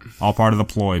of the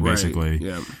ploy, basically. Right.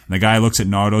 Yeah. And the guy looks at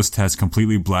Naruto's test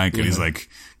completely blank, and he's like,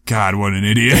 "God, what an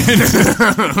idiot!"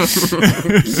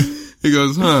 He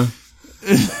goes, "Huh?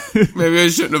 Maybe I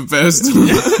shouldn't have passed."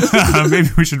 Maybe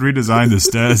we should redesign this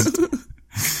test.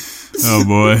 Oh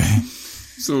boy!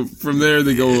 So from there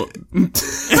they go.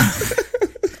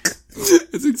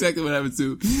 That's exactly what happens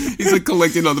too. He's like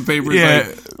collecting all the papers. Yeah.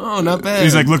 Like, oh, not bad.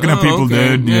 He's like looking at people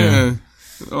dead. Yeah.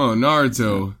 Oh,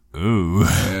 Naruto. Ooh.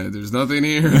 There's nothing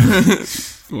here.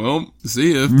 Well,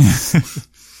 see ya.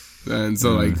 And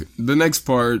so like the next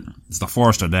part. It's the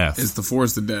forest of death. It's the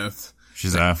forest of death.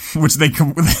 She's which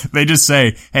they just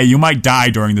say, hey, you might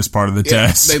die during this part of the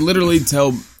test. They literally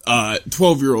tell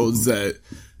 12-year-olds that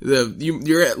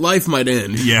your life might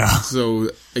end. Yeah. So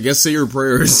I guess say your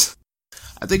prayers.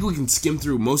 I think we can skim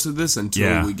through most of this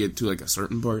until we get to like a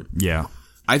certain part. Yeah.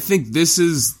 I think this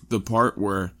is the part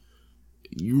where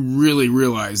you really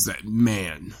realize that,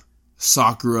 man,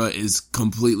 Sakura is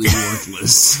completely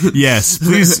worthless. Yes.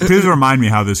 Please remind me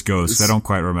how this goes. I don't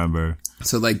quite remember.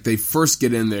 So like they first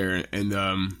get in there and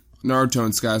Naruto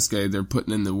and Sasuke, they're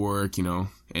putting in the work,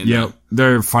 And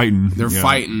they're fighting. They're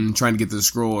fighting, trying to get the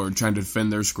scroll or trying to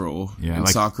defend their scroll. Yeah, and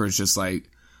Sakura's just like,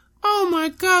 oh my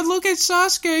God, look at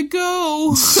Sasuke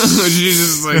go. She's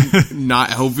just like not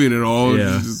helping at all.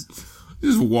 Yeah. She's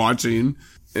just watching.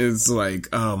 It's like,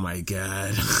 oh my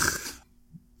God.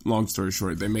 long story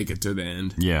short, they make it to the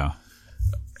end. Yeah.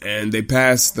 And they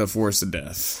pass the Forest of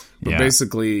Death. But Yeah.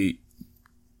 basically,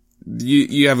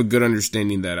 you have a good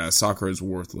understanding that Sakura is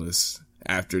worthless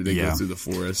after they go through the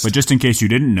forest. But just in case you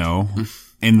didn't know,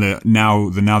 in the now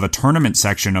the tournament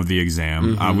section of the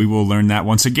exam, we will learn that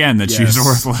once again that she's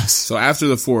worthless. So after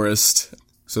the forest,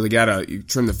 so they gotta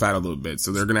trim the fat a little bit.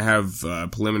 So they're gonna have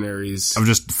preliminaries Of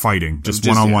just fighting, just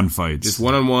one-on-one fights. just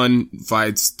one-on-one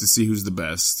fights to see who's the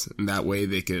best, and that way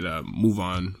they could move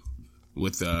on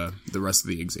with the rest of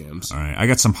the exams. All right, I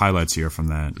got some highlights here from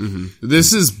that.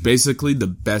 This is basically the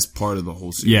best part of the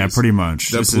whole series. Yeah, pretty much.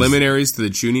 The preliminaries to the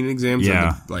tuning exams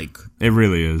are it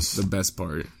really is the best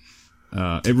part.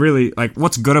 It really, like,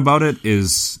 what's good about it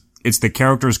is it's the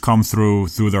characters come through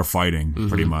their fighting,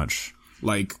 pretty much.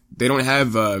 Like, they don't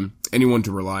have anyone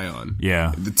to rely on.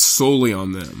 Yeah. It's solely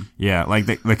on them. Yeah, like,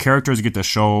 the characters get to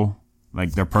show,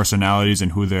 like, their personalities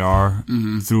and who they are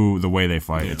through the way they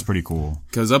fight. Yeah. It's pretty cool.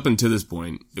 Because up until this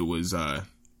point, it was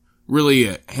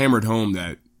really hammered home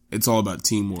that it's all about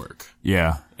teamwork.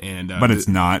 Yeah. And but it's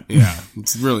not. Yeah,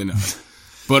 it's really not.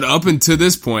 But up until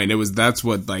this point, that's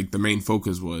what, like, the main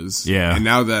focus was. Yeah. And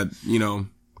now that,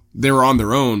 they were on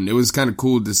their own, it was kind of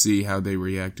cool to see how they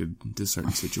reacted to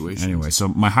certain situations. Anyway, so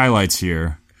my highlights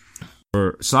here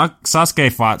were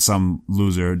Sasuke fought some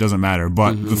loser, it doesn't matter,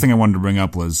 but the thing I wanted to bring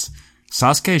up was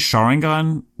Sasuke's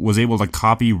Sharingan was able to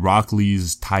copy Rock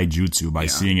Lee's taijutsu by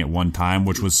seeing it one time,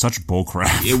 which was such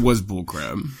bullcrap. It was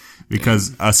bullcrap.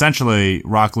 Because essentially,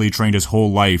 Rock Lee trained his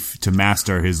whole life to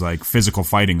master his, like, physical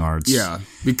fighting arts. Yeah,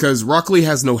 because Rock Lee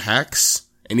has no hacks,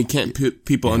 and he can't put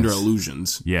people under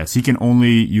illusions. Yes, he can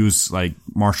only use, like,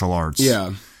 martial arts.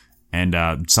 Yeah. And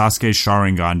Sasuke's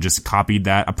Sharingan just copied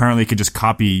that. Apparently, it could just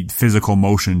copy physical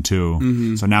motion,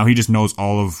 too. So now he just knows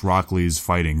all of Rock Lee's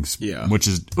fightings. Yeah. Which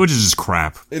is just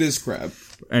crap. It is crap.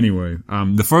 Anyway,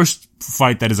 the first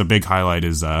fight that is a big highlight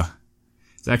is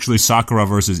it's actually Sakura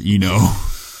versus Ino.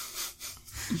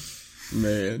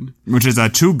 Man. Which is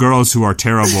two girls who are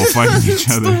terrible fighting each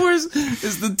other.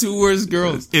 It's the two worst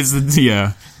girls.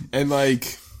 Yeah. And,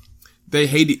 like, they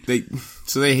hate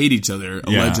each other,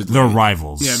 allegedly. They're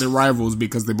rivals. Yeah, they're rivals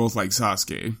because they both like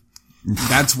Sasuke.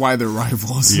 That's why they're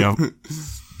rivals. Yep.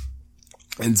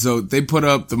 And so they put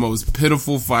up the most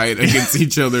pitiful fight against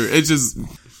each other. It's just...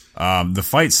 the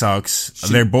fight sucks.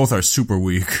 They both are super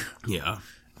weak. Yeah.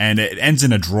 And it ends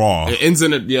in a draw. It ends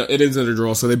in a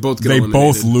draw, so they both get eliminated.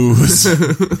 Both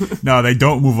lose. No, they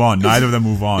don't move on. Neither of them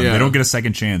move on. Yeah. They don't get a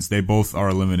second chance. They both are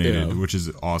eliminated, which is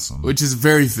awesome. Which is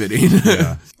very fitting.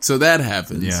 Yeah. So that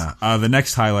happens. Yeah. The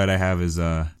next highlight I have is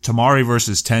Tamari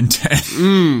versus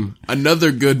 10-10.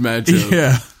 Another good matchup.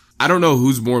 Yeah. I don't know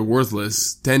who's more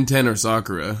worthless, 10-10 or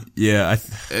Sakura. Yeah.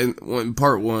 And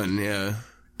part one, yeah.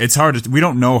 It's hard to, we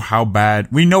don't know how bad,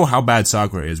 we know how bad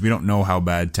Sakura is. We don't know how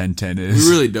bad 10-10 is.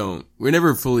 We really don't. We're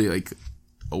never fully, like,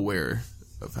 aware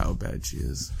of how bad she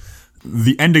is.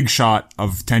 The ending shot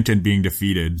of 10-10 being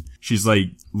defeated, she's,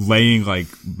 like, laying, like,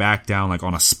 back down, like,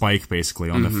 on a spike, basically,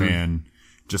 on the fan,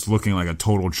 just looking like a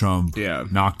total chump. Yeah.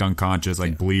 Knocked unconscious,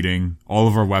 like, bleeding. All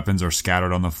of her weapons are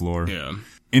scattered on the floor. Yeah.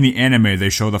 In the anime, they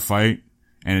show the fight,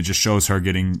 and it just shows her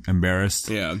getting embarrassed.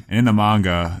 Yeah. And in the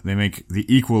manga, they make the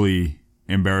equally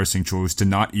embarrassing choice to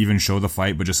not even show the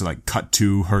fight, but just to, like, cut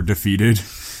to her defeated.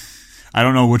 I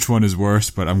don't know which one is worse,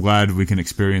 but I'm glad we can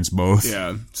experience both.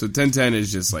 Yeah. So 10-10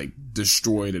 is just, like,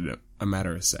 destroyed in a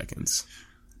matter of seconds.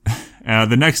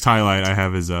 The next highlight I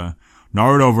have is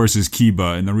Naruto versus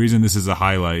Kiba, and the reason this is a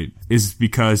highlight is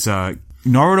because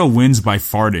Naruto wins by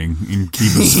farting in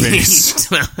Kiba's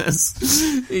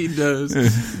face. He does.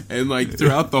 And, like,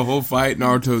 throughout the whole fight,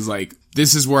 Naruto's like,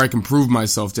 this is where I can prove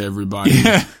myself to everybody.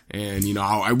 Yeah. And,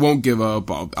 I won't give up.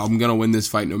 I'm gonna win this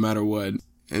fight no matter what.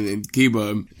 And then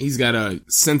Kiba, he's got a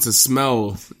sense of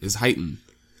smell is heightened.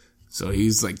 So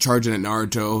he's, like, charging at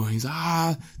Naruto. He's,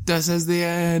 this is the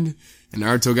end. And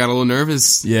Naruto got a little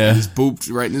nervous. Yeah. He just pooped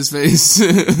right in his face.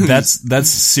 That's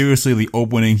seriously the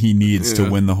opening he needs to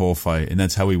win the whole fight, and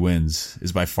that's how he wins,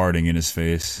 is by farting in his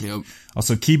face. Yep.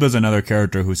 Also, Kiba's another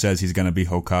character who says he's gonna be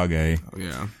Hokage. Oh,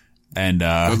 yeah. And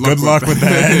good luck with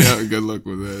that. Yeah, good luck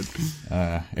with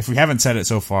that. If we haven't said it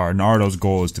so far, Naruto's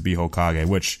goal is to be Hokage,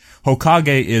 which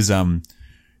Hokage is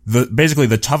basically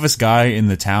the toughest guy in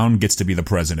the town gets to be the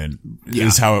president. Yeah.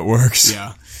 Is how it works.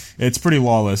 Yeah. It's pretty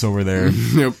lawless over there.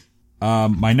 Yep.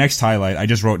 My next highlight, I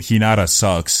just wrote Hinata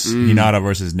sucks. Hinata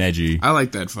versus Neji. I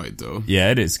like that fight, though.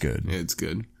 Yeah, it is good. Yeah, it's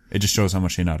good. It just shows how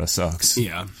much Hinata sucks.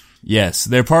 Yeah. Yes,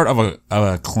 they're part of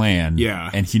a clan. Yeah.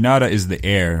 And Hinata is the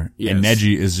heir, Yes. and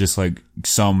Neji is just like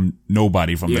some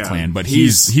nobody from the clan, but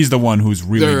he's the one who's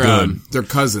really good. They're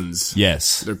cousins.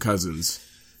 Yes. They're cousins.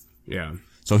 Yeah.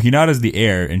 So Hinata's the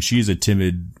heir, and she's a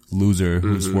timid loser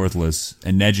who's worthless.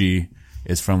 And Neji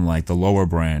is from like the lower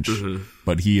branch,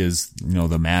 but he is,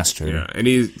 the master. Yeah, and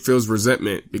he feels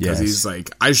resentment because he's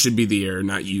like, I should be the heir,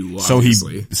 not you.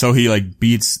 Obviously. So he like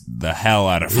beats the hell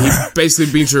out of her. He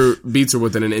basically beats her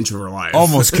within an inch of her life.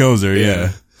 Almost kills her.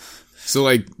 Yeah. So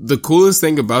like the coolest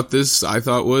thing about this, I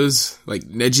thought, was like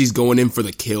Neji's going in for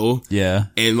the kill. Yeah.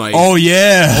 And like, all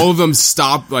of them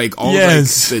stop. Like all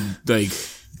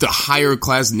the higher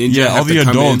class ninja. Yeah, all the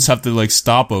adults have to like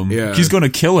stop him. Yeah. He's gonna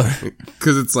kill her.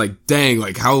 Cause it's like, dang,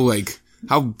 like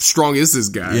how strong is this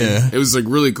guy? Yeah. It was like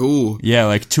really cool. Yeah,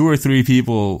 like 2 or 3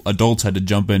 adults had to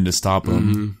jump in to stop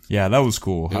him. Yeah, that was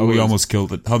cool. How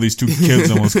these 2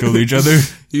 kids almost killed each other.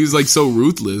 He was like so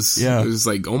ruthless. Yeah. It was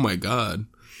like, oh my god.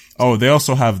 Oh, they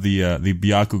also have the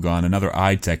Byakugan, another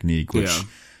eye technique,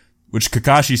 which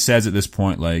Kakashi says at this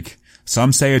point, like,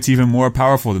 some say it's even more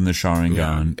powerful than the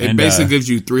Sharingan. Yeah. It basically gives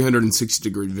you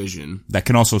 360-degree vision. That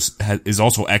can also, is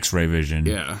also X-ray vision.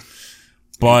 Yeah.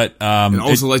 But, it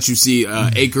also lets you see,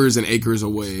 acres and acres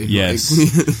away. Yes.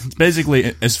 Like,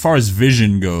 basically, as far as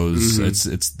vision goes, it's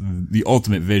the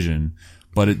ultimate vision.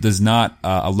 But it does not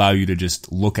allow you to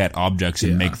just look at objects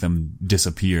and make them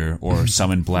disappear or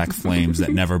summon black flames that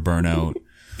never burn out.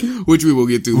 Which we will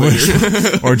get to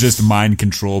later. Or just mind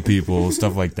control people,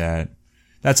 stuff like that.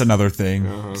 That's another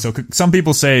thing. So some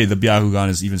people say the Byakugan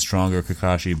is even stronger,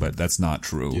 Kakashi, but that's not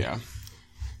true. Yeah.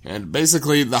 And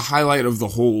basically the highlight of the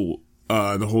whole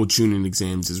Chunin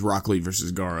exams is Rock Lee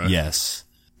versus Gaara. Yes.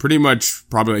 Pretty much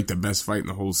probably like the best fight in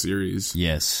the whole series.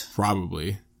 Yes.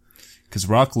 Probably. Because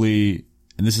Rock Lee,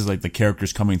 and this is like the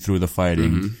characters coming through the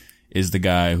fighting, is the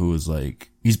guy who is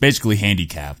like, he's basically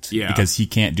handicapped. Yeah. Because he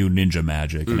can't do ninja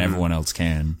magic and everyone else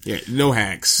can. Yeah, no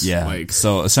hacks. Yeah. Like,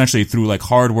 so essentially through like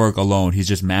hard work alone, he's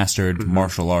just mastered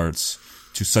martial arts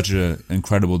to such an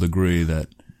incredible degree that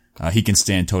he can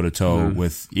stand toe to toe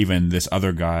with even this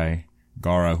other guy,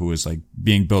 Gaara, who is like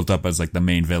being built up as like the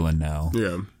main villain now.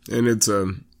 Yeah. And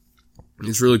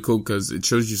it's really cool because it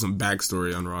shows you some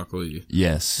backstory on Rock Lee.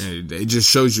 Yes. And it just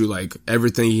shows you, like,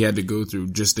 everything he had to go through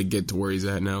just to get to where he's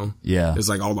at now. Yeah. It's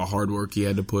like all the hard work he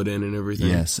had to put in and everything.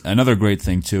 Yes. Another great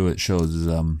thing, too, it shows is,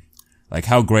 like,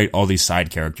 how great all these side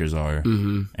characters are.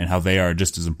 And how they are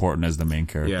just as important as the main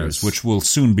characters, which will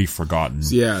soon be forgotten.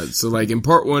 Yeah. So, like, in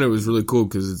part 1, it was really cool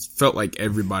because it felt like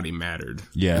everybody mattered.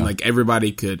 Yeah. And, like,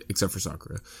 everybody could, except for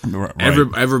Sakura. Right.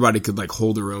 Everybody could, like,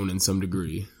 hold their own in some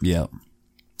degree. Yeah.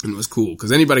 And it was cool,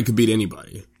 because anybody could beat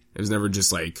anybody. It was never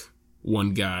just, like,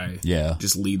 one guy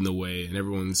just leading the way, and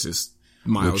everyone's just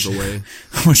miles away.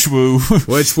 Which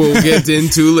we'll get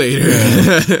into later.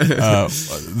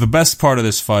 The best part of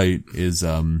this fight is,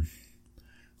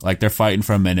 like, they're fighting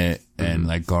for a minute, and,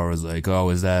 like, Gaara's like, oh,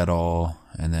 is that all?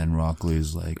 And then Rock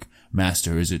Lee's like,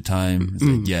 Master, is it time? It's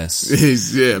like, yes.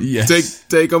 Yes.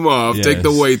 Take them off. Yes. Take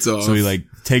the weights off. So he like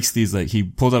takes these, like, he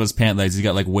pulls out his pant legs. He's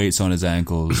got like weights on his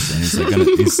ankles and he's like,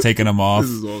 he's taking them off.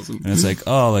 This is awesome. And it's like,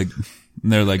 oh, and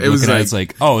they're like, looking at it, it's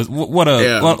like, oh,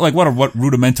 what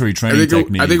rudimentary training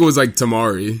technique. I think it was like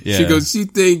Tamari. Yeah. She goes, you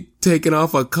think taking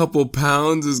off a couple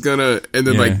pounds is gonna, and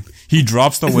then like, he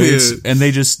drops the weights and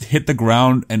they just hit the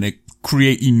ground and it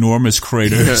create enormous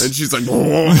craters. Yeah, and she's like,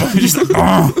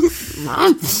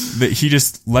 he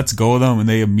just lets go of them and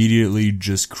they immediately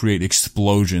just create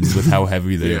explosions with how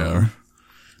heavy they are.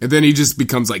 And then he just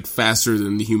becomes like faster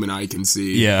than the human eye can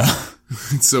see. Yeah.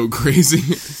 It's so crazy.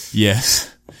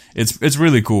 Yes. It's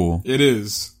really cool. It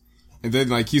is. And then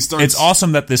like he starts. It's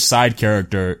awesome that this side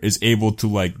character is able to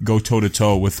like go toe to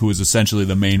toe with who is essentially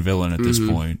the main villain at this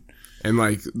point. And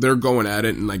like they're going at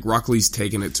it, and like Rock Lee's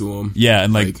taking it to him. Yeah,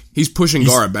 and like he's pushing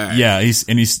Gaara back. Yeah, he's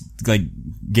like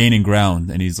gaining ground,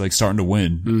 and he's like starting to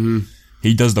win. Mm-hmm.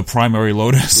 He does the primary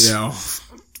lotus. Yeah,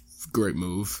 great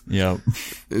move. Yeah.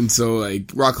 And so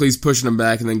like Rock Lee's pushing him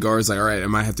back, and then Gaara's like, "All right, I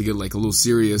might have to get like a little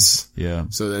serious." Yeah.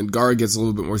 So then Gaara gets a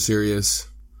little bit more serious,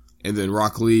 and then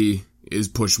Rock Lee is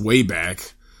pushed way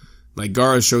back. Like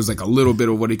Gaara shows like a little bit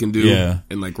of what he can do. Yeah.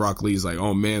 And like Rock Lee's like,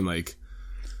 "Oh man, like."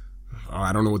 Oh,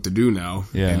 I don't know what to do now.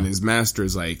 Yeah. And his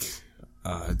master's like,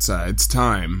 it's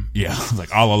time. Yeah.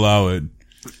 Like, I'll allow it.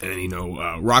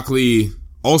 And, Rock Lee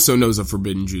also knows a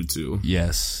forbidden jutsu.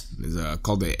 Yes. It's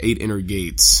called the 8 Inner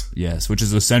Gates. Yes, which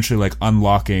is essentially like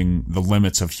unlocking the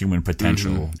limits of human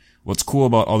potential. Mm-hmm. What's cool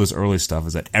about all this early stuff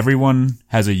is that everyone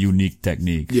has a unique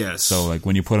technique. Yes. So, like,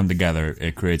 when you put them together,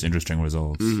 it creates interesting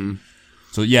results. Mm-hmm.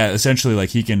 So yeah, essentially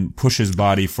like he can push his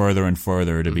body further and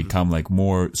further to become like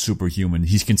more superhuman.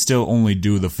 He can still only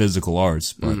do the physical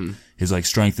arts, but his like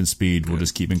strength and speed will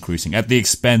just keep increasing at the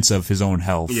expense of his own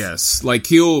health. Yes. Like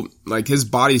his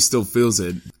body still feels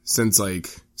it since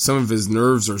some of his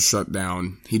nerves are shut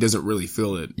down. He doesn't really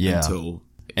feel it until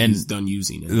he's done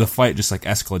using it. The fight just like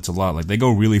escalates a lot. Like they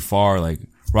go really far. Like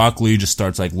Rock Lee just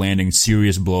starts like landing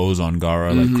serious blows on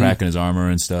Gaara, like cracking his armor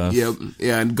and stuff. Yep.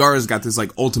 Yeah, and Gaara's got this like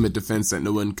ultimate defense that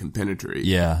no one can penetrate.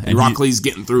 Yeah. And Rock Lee's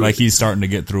getting through it. Like he's starting to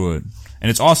get through it.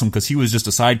 And it's awesome because he was just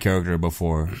a side character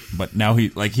before, but now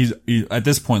he's at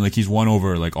this point, like he's won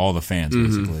over like all the fans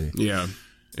basically. Yeah.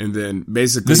 And then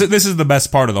basically this is the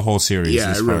best part of the whole series.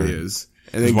 Yeah, it really is.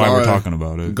 And then why we're talking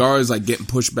about it. Gaara's like getting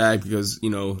pushed back because,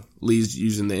 Lee's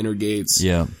using the inner gates.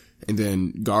 Yeah. And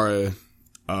then Gaara,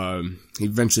 he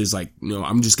eventually is like,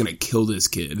 I'm just gonna kill this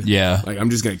kid. Yeah. Like, I'm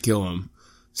just gonna kill him.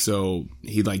 So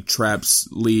he like traps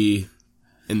Lee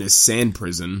in this sand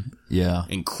prison. Yeah.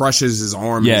 And crushes his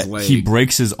arm and his leg. He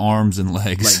breaks his arms and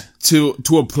legs. Like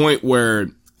to a point where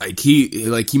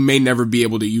he may never be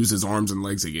able to use his arms and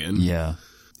legs again. Yeah.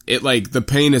 It like the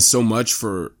pain is so much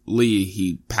for Lee,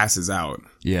 he passes out.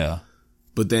 Yeah.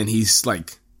 But then he's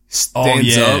like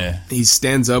stands up. He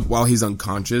stands up while he's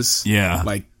unconscious. Yeah.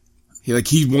 Like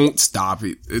he won't stop.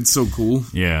 It's so cool.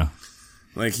 Yeah.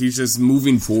 Like he's just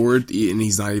moving forward and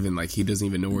he's not even like he doesn't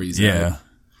even know where he's at.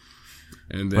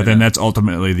 And then, but then that's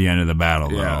ultimately the end of the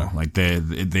battle, Yeah. though. Like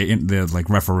the like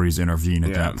referees intervene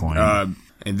at that point.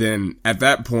 And then at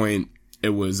that point, it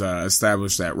was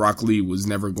established that Rock Lee was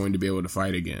never going to be able to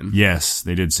fight again. Yes,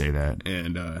 they did say that.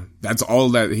 And that's all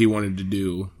that he wanted to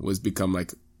do was become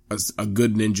like a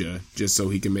good ninja, just so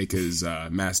he can make his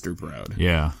master proud.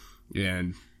 Yeah.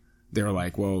 And they were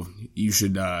like, "Well, you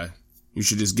should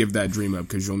just give that dream up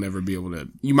because you'll never be able to.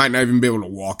 You might not even be able to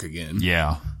walk again.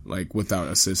 Yeah. Like without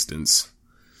assistance."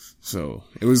 So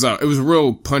it was a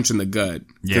real punch in the gut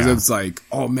because it's like,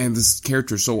 oh man, this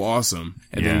character's so awesome,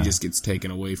 and then he just gets taken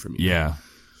away from you. Yeah.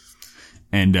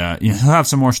 And he'll have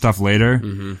some more stuff later,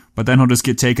 but then he'll just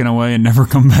get taken away and never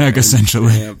come back.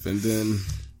 Essentially. And then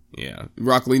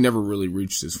Rock Lee never really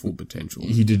reached his full potential.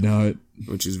 He did not,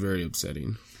 which is very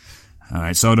upsetting. All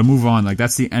right, so to move on, like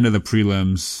that's the end of the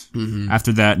prelims.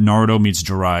 After that, Naruto meets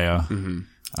Jiraiya.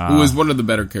 Who is one of the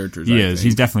better characters. He is.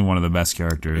 He's definitely one of the best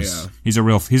characters. Yeah.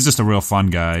 He's just a real fun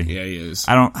guy. Yeah, he is.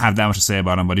 I don't have that much to say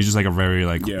about him, but he's just like a very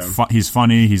he's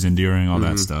funny, he's endearing, all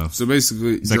that stuff. So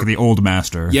basically, he's like the old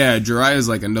master. Yeah, Jiraiya is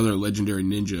like another legendary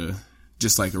ninja,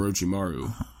 just like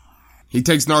Orochimaru. He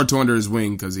takes Naruto under his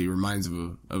wing because he reminds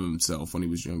him of himself when he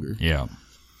was younger. Yeah.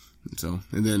 So,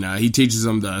 and then he teaches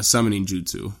him the summoning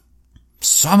jutsu.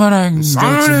 Summoning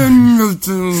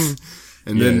jutsu.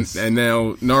 And then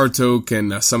now Naruto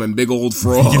can summon big old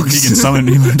frogs. He can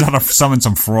summon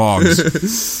some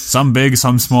frogs. Some big,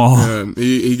 some small.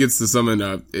 He gets to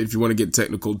summon, if you want to get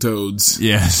technical, toads.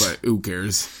 Yes. But who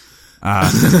cares?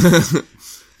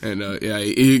 And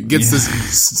he gets to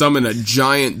summon a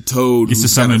giant toad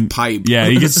who's got a pipe. Yeah,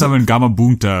 he gets to summon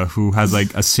Gamabunta, who has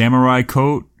like a samurai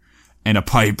coat and a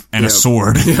pipe and a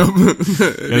sword. Yep.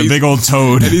 And a big old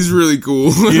toad. And he's really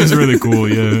cool. He is really cool,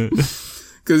 yeah.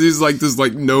 Cause he's like this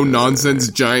like no nonsense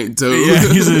giant toad.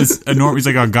 Yeah, he's like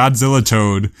a Godzilla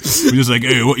toad. He's just like,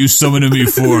 hey, what you summoning me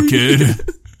for, kid?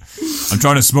 I'm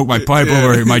trying to smoke my pipe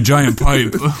over here, my giant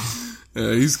pipe.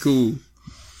 He's cool.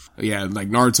 Yeah, like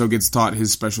Naruto gets taught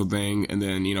his special thing, and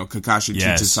then Kakashi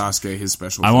teaches Sasuke his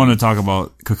special. I want to talk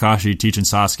about Kakashi teaching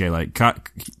Sasuke. Like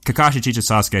Kakashi teaches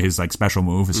Sasuke his like special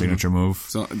move, his signature move.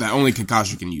 So that only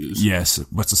Kakashi can use. Yes,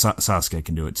 but Sasuke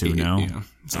can do it too now. Yeah.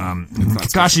 So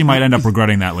Kakashi might end up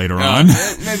regretting that later on.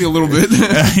 Maybe a little bit.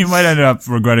 He might end up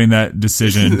regretting that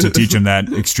decision to teach him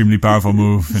that extremely powerful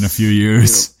move in a few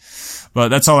years. Yep. But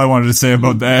that's all I wanted to say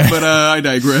about that. But I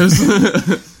digress.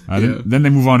 Then they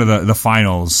move on to the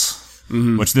finals,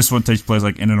 which this one takes place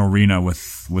like in an arena with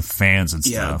fans and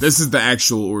stuff. Yeah, this is the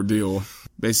actual ordeal.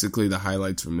 Basically, the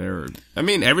highlights from there. I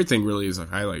mean, everything really is a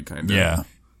highlight, kind of. Yeah.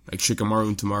 Like Shikamaru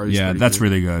and Tamari. Yeah, that's good.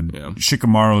 Really good. Yeah.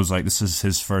 Shikamaru's like, this is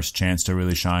his first chance to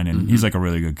really shine, and he's like a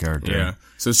really good character. Yeah.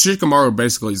 So Shikamaru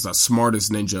basically is the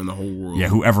smartest ninja in the whole world. Yeah,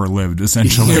 who ever lived,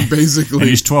 essentially. Yeah, basically. And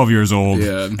he's 12 years old.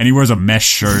 Yeah. And he wears a mesh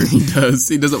shirt. He does.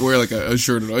 He doesn't wear like a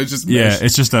shirt at all. It's just mesh. Yeah,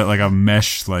 it's just like a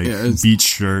mesh, beach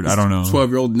shirt. I don't know.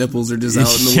 12-year-old nipples are just out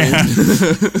in the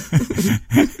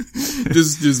wind.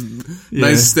 just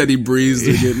nice steady breeze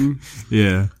they're getting.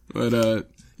 Yeah. But,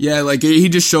 yeah, like, he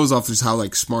just shows off just how,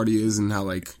 like, smart he is and how,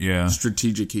 like,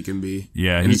 strategic he can be.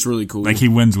 Yeah. And it's really cool. Like, he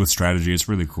wins with strategy. It's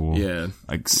really cool. Yeah.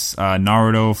 Like,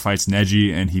 Naruto fights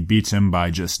Neji, and he beats him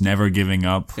by just never giving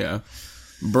up. Yeah.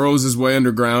 Burrows his way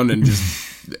underground and just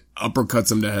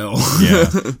uppercuts him to hell. Yeah.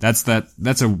 That's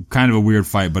a kind of a weird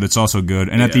fight, but it's also good.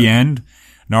 And at the end,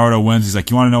 Naruto wins. He's like,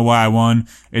 you want to know why I won?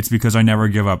 It's because I never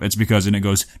give up. It's because, and it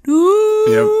goes, doo,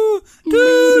 doo,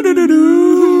 doo, doo,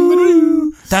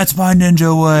 doo. That's my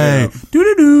ninja way. Yeah.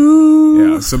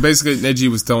 Yeah, so basically Neji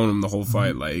was telling him the whole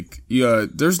fight, like, yeah,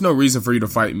 there's no reason for you to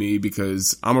fight me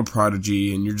because I'm a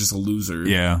prodigy and you're just a loser.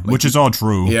 Yeah, like, which is all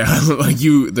true. Yeah,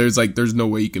 there's no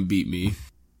way you can beat me.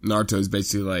 Naruto is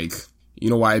basically like, you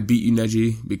know why I beat you,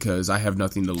 Neji? Because I have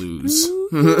nothing to lose.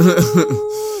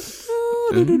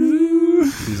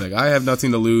 He's like, I have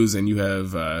nothing to lose, and you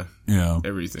have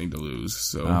everything to lose.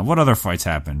 So, what other fights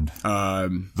happened?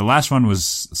 The last one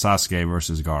was Sasuke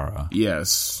versus Gaara.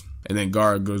 Yes, and then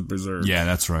Gaara goes berserk. Yeah,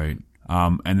 that's right.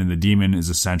 And then the demon is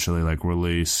essentially like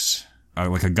released,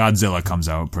 like a Godzilla comes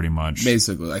out, pretty much.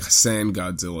 Basically, like a sand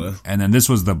Godzilla. And then this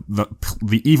was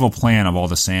the evil plan of all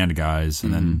the sand guys,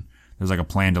 and then there's like a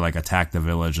plan to like attack the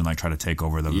village and like try to take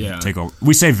over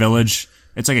we say village.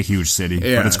 It's like a huge city,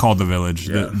 but it's called the village,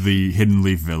 the Hidden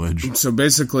Leaf Village. So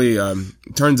basically,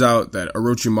 turns out that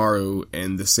Orochimaru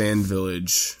and the Sand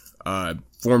Village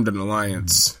formed an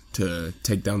alliance to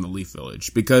take down the Leaf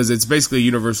Village, because it's basically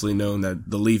universally known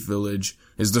that the Leaf Village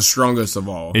is the strongest of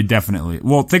all. It definitely.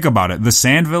 Well, think about it. The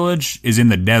Sand Village is in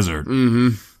the desert. Mm-hmm.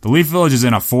 The Leaf Village is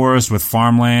in a forest with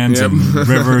farmlands and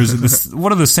rivers.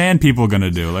 What are the Sand people going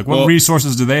to do? Like, what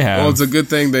resources do they have? Well, it's a good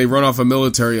thing they run off a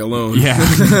military alone. Yeah.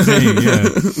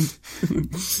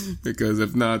 Because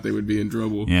if not, they would be in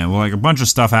trouble. Yeah, well, like a bunch of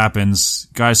stuff happens.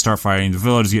 Guys start fighting. The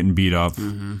village is getting beat up.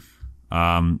 Mm-hmm.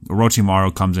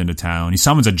 Orochimaru comes into town. He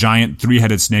summons a giant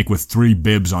 3-headed snake with 3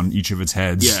 bibs on each of its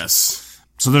heads. Yes.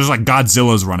 So there's like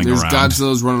Godzillas running around. There's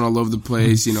Godzillas running all over the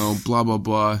place, blah, blah,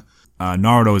 blah.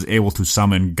 Naruto is able to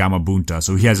summon Gamabunta,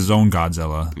 so he has his own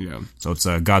Godzilla. Yeah. So it's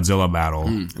a Godzilla battle.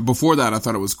 Before that, I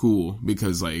thought it was cool,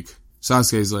 because, like,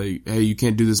 Sasuke's like, hey, you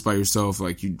can't do this by yourself.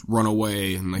 Like, you run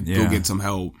away and, like, go get some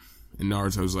help. And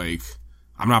Naruto's like,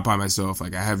 I'm not by myself.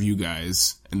 Like, I have you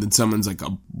guys. And then summons, like,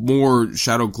 more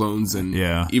shadow clones than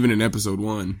even in episode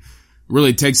 1.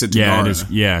 Really takes it to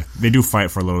Gaara. They do fight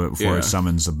for a little bit before he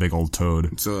summons a big old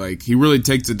toad. So, like, he really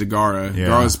takes it to Gaara. Yeah.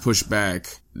 Gaara's pushed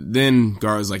back. Then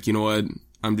Gaara's like, you know what?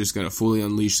 I'm just gonna fully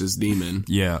unleash this demon.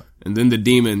 Yeah. And then the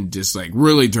demon just, like,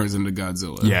 really turns into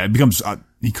Godzilla. Yeah, it becomes,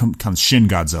 he becomes Shin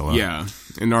Godzilla. Yeah.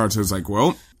 And Naruto's like,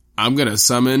 well, I'm gonna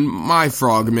summon my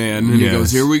frogman. And he goes,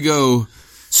 here we go.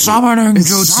 Summoning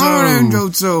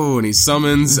Jutsu! And he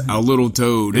summons a little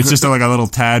toad. It's just like a little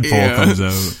tadpole comes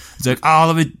out. It's like,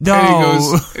 let me,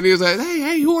 no. And he goes like,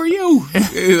 hey, who are you?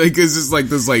 Like, it's just like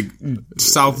this, like,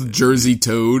 South Jersey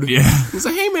toad. Yeah. He's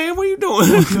like, hey, man, what are you doing?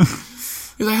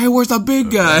 He's like, hey, where's the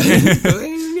big guy? He's like,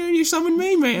 hey, you summoned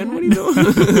me, man. What are you doing?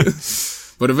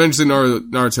 But eventually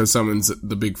Naruto summons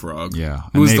the big frog. Yeah.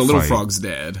 Who's the little frog's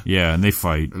dad. Yeah, and they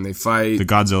fight. The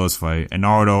Godzillas fight. And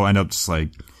Naruto end up just, like,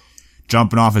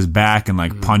 jumping off his back and,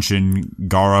 like, punching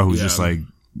Gaara, who's just, like,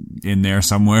 in there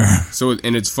somewhere. So,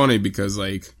 and it's funny because,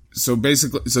 like, so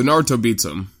Naruto beats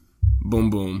him. Boom,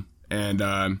 boom.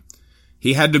 And,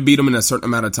 he had to beat him in a certain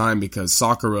amount of time because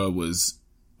Sakura was,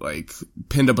 like,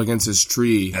 pinned up against his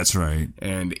tree. That's right.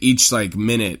 And each, like,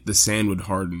 minute, the sand would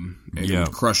harden and it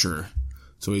would crush her.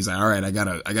 So he's like, alright, I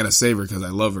gotta save her because I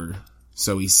love her.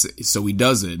 So he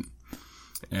does it.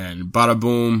 And bada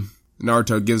boom,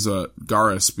 Naruto gives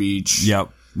Gaara a speech. Yep.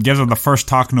 Gives him the first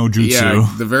talk no jutsu.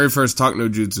 Yeah, the very first talk no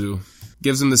jutsu.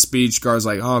 Gives him the speech. Gaara's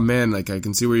like, oh man, like, I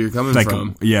can see where you're coming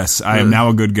from. Yes, I am now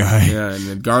a good guy. Yeah, and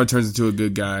then Gaara turns into a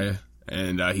good guy,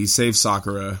 and he saves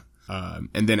Sakura.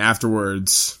 And then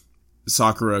afterwards,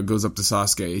 Sakura goes up to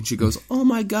Sasuke, and she goes, oh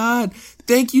my god,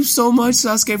 thank you so much,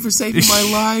 Sasuke, for saving my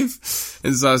life.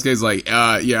 And Sasuke's like,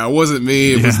 yeah, it wasn't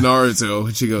me, it was Naruto.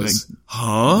 And she goes,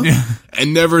 huh? Yeah.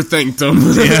 And never thanked him.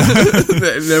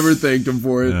 Never thanked him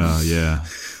for it. Yeah.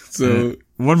 So,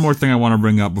 one more thing I want to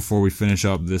bring up before we finish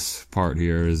up this part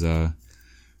here is, the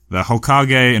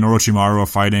Hokage and Orochimaru are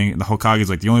fighting. The Hokage is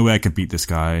like, the only way I can beat this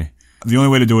guy, the only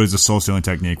way to do it is a soul stealing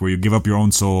technique where you give up your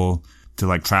own soul to,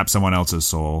 like, trap someone else's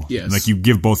soul. Yes. And, like, you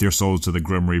give both your souls to the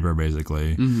Grim Reaper,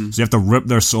 basically. Mm-hmm. So you have to rip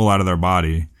their soul out of their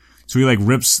body. So he, like,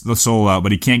 rips the soul out,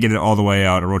 but he can't get it all the way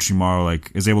out. Orochimaru,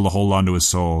 like, is able to hold on to his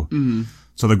soul. Mm-hmm.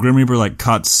 So the Grim Reaper, like,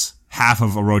 cuts half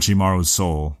of Orochimaru's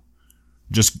soul.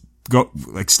 Just go,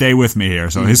 like, stay with me here.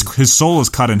 So his soul is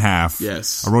cut in half.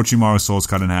 Yes. Orochimaru's soul is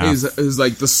cut in half. It's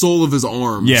like the soul of his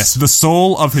arms. Yes, the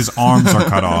soul of his arms are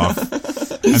cut off.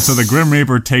 And so the Grim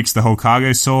Reaper takes the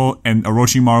Hokage's soul and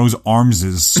Orochimaru's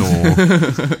arms' soul.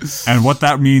 And what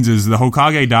that means is the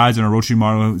Hokage dies and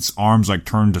Orochimaru's arms, like,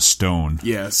 turn to stone.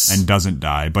 Yes. And doesn't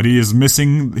die. But he is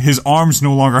missing, his arms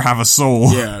no longer have a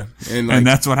soul. Yeah. And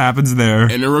that's what happens there.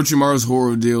 And Orochimaru's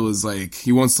horror deal is, like,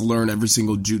 he wants to learn every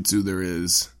single jutsu there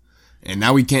is. And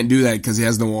now he can't do that because he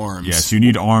has no arms. Yes, you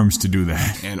need arms to do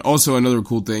that. And also another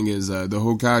cool thing is the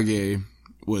Hokage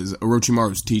was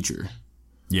Orochimaru's teacher.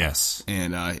 Yes.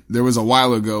 And there was a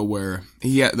while ago where the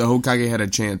Hokage had a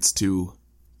chance to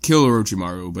kill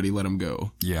Orochimaru, but he let him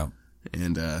go. Yeah.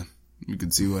 And you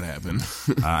can see what happened.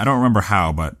 I don't remember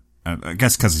how, but I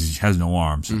guess because he has no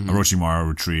arms. Orochimaru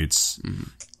retreats.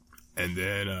 And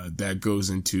then that goes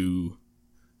into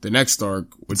the next arc,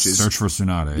 which is Search for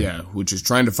Tsunade. Yeah, which is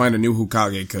trying to find a new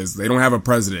Hokage because they don't have a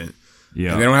president.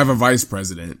 Yeah. And they don't have a vice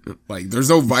president. Like, there's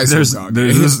no vice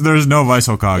Hokage. There's no vice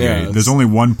Hokage. Yeah, there's only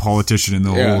one politician in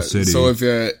the whole city. So if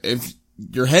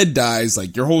your head dies,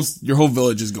 like your whole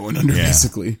village is going under,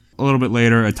 basically. A little bit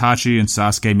later, Itachi and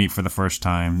Sasuke meet for the first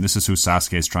time. This is who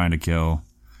Sasuke is trying to kill.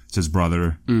 It's his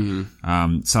brother.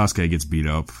 Sasuke gets beat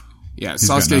up. Yeah,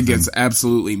 Sasuke gets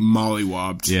absolutely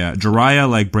mollywopped. Yeah, Jiraiya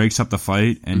like breaks up the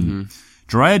fight, and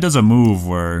Jiraiya does a move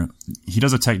where he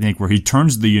does a technique where he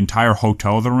turns the entire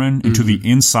hotel they're in into the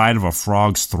inside of a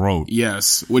frog's throat.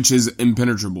 Yes, which is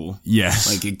impenetrable.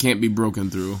 Yes. Like, it can't be broken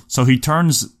through. So he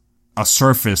turns a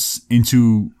surface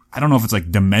into, I don't know if it's like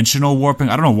dimensional warping.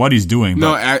 I don't know what he's doing.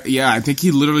 No, I think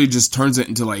he literally just turns it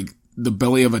into like the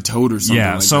belly of a toad or something.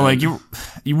 Yeah, like so that. like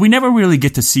we never really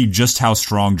get to see just how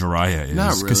strong Jiraiya is.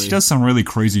 Not really. Because he does some really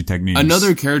crazy techniques.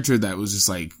 Another character that was just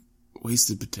like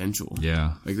wasted potential.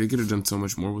 Yeah. Like, they could have done so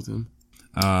much more with him.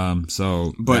 But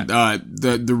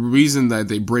the reason that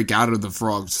they break out of the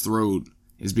frog's throat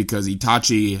is because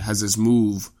Itachi has this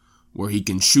move where he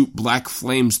can shoot black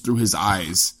flames through his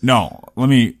eyes. No, let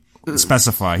me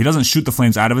specify. He doesn't shoot the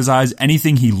flames out of his eyes.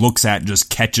 Anything he looks at just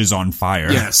catches on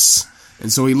fire. Yes.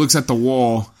 And so he looks at the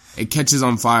wall, it catches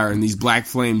on fire, and these black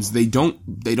flames, they don't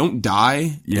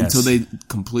die until they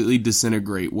completely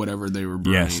disintegrate whatever they were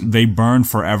burning. Yes, they burn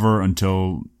forever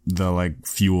until the like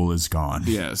fuel is gone.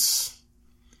 Yes.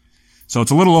 So it's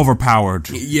a little overpowered.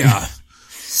 Yeah.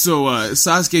 So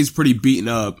Sasuke's pretty beaten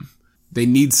up. They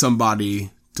need somebody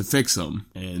to fix him.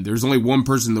 And there's only one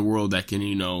person in the world that can,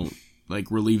 like,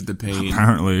 relieve the pain.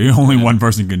 Apparently, only one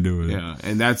person can do it. Yeah,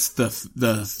 and that's the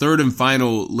third and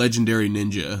final legendary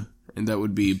ninja, and that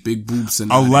would be Big Boob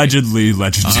Tsunade. Allegedly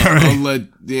legendary.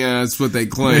 Yeah, that's what they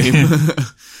claim.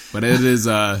 But it is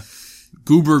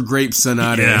Goober Grape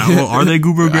Tsunade. Yeah, well, are they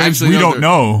Goober Grapes? Actually, we no, don't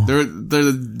know.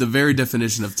 They're the very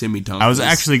definition of Timmy Tonkas. I was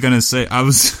actually gonna say I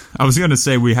was gonna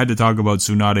say we had to talk about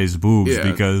Tsunade's boobs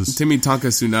because Timmy Tonka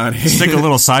Tsunade. Let's take a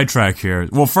little sidetrack here.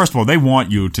 Well, first of all, they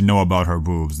want you to know about her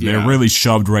boobs. They're really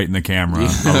shoved right in the camera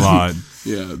a lot.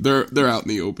 Yeah, they're out in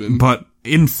the open. But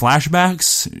in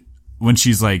flashbacks, when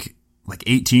she's like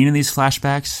 18 in these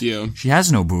flashbacks, she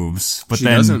has no boobs. But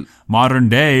then doesn't. Modern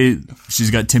day, she's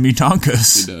got Timmy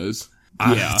Tonkas. She does.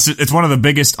 Yeah, it's one of the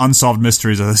biggest unsolved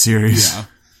mysteries of the series.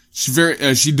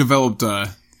 Yeah, she developed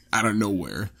out of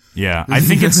nowhere. Yeah, I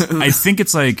think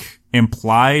it's like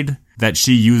implied that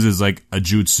she uses like a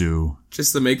jutsu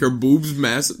just to make her boobs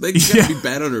massive. They gotta be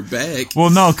bad on her back.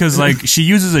 Well, no, because like she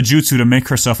uses a jutsu to make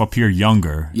herself appear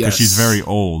younger because she's very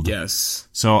old. Yes.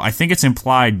 So I think it's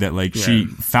implied that like she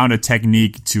found a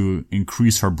technique to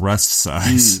increase her breast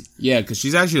size. Yeah, because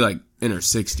she's actually like in her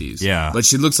 60s. Yeah, but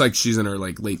she looks like she's in her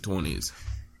like late 20s.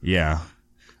 Yeah.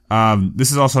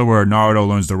 This is also where Naruto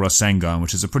learns the Rasengan,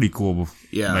 which is a pretty cool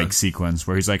like sequence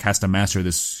where he's like has to master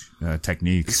this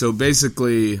technique. So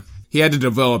basically, he had to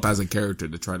develop as a character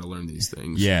to try to learn these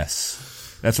things.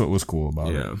 Yes, that's what was cool about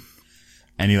it. Yeah,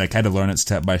 and he like had to learn it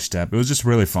step by step. It was just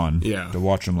really fun. to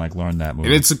watch him like learn that move.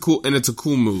 And it's a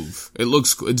cool move. It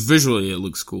looks visually it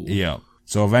looks cool. Yeah.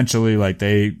 So eventually, like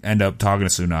they end up talking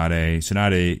to Tsunade.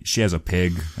 Tsunade, she has a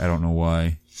pig. I don't know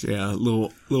why. Yeah,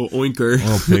 little oinker,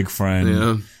 little pig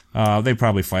friend. They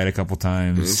probably fight a couple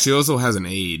times. She also has an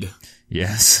aide.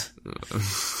 Yes.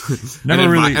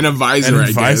 An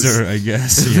advisor, I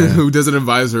guess. Yeah. Who doesn't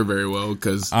advise her very well,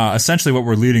 because essentially what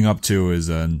we're leading up to is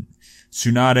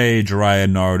Tsunade, Jiraiya,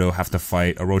 and Naruto have to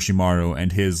fight Orochimaru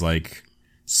and his like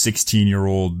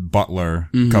 16-year-old butler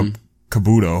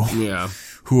Kabuto. Yeah.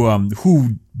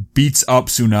 Who beats up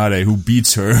Tsunade, who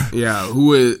beats her. Yeah,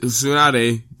 who is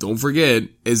Tsunade, don't forget,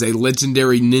 is a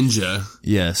legendary ninja.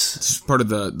 Yes. It's part of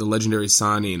the legendary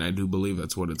Sannin, I do believe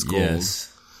that's what it's called. Yes.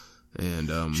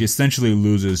 And she essentially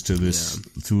loses to this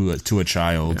to a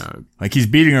child. Yeah. Like he's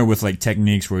beating her with like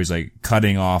techniques where he's like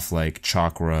cutting off like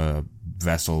chakra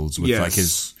vessels with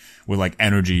like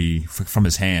energy from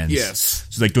his hands. Yes.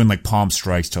 So like doing like palm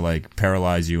strikes to like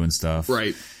paralyze you and stuff.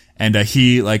 Right. And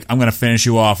he like, I'm gonna finish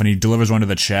you off, and he delivers one to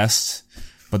the chest.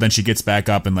 But then she gets back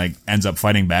up and like ends up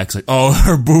fighting back. It's like, oh,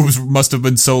 her boobs must have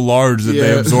been so large that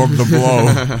they absorbed the blow.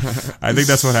 I think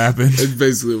that's what happened. That's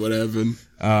basically what happened.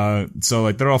 So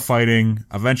like they're all fighting.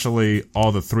 Eventually,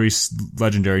 all the three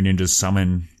legendary ninjas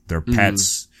summon their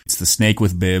pets. it's the snake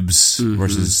with bibs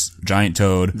versus giant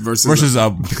toad versus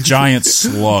a giant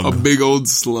slug. A big old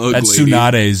slug. That's lady.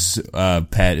 Tsunade's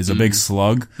pet is a big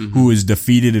slug who is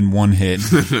defeated in one hit.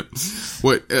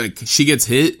 What? She gets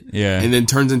hit, and then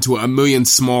turns into a million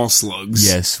small slugs.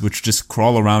 Yes, which just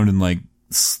crawl around and like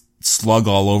slug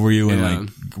all over you and like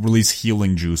release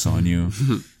healing juice on you.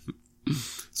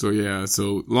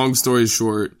 So long story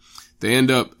short, they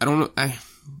end up. I don't know.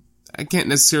 I can't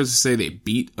necessarily say they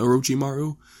beat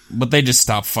Orochimaru, but they just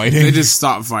stop fighting. They just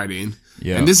stop fighting.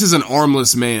 Yeah. And this is an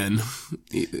armless man.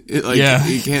 He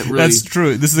can't really. That's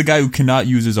true. This is a guy who cannot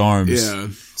use his arms. Yeah.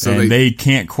 So they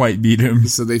can't quite beat him.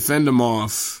 So they fend him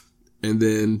off, and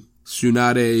then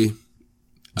Tsunade.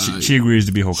 She agrees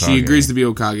to be Hokage. She agrees to be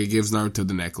Hokage, gives Naruto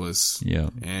the necklace. Yeah.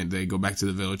 And they go back to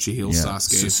the village. She heals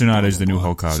Sasuke. Tsunade's the new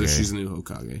Hokage. So she's the new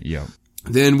Hokage. Yeah.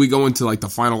 Then we go into like the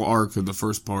final arc of the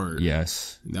first part.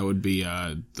 Yes. That would be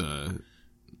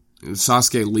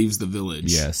Sasuke leaves the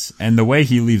village. Yes. And the way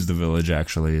he leaves the village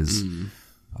actually is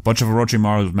a bunch of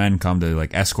Orochimaru's men come to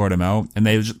like escort him out, and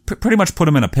they just pretty much put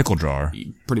him in a pickle jar.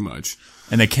 Pretty much.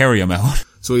 And they carry him out.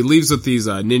 So he leaves with these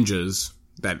ninjas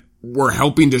that were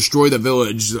helping destroy the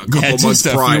village a couple months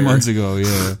prior. A few months ago,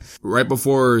 yeah. Right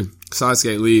before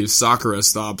Sasuke leaves, Sakura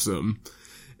stops him.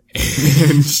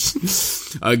 And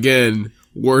again,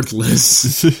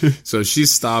 worthless. So she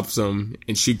stops him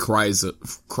and she cries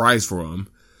for him.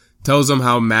 Tells him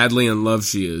how madly in love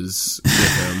she is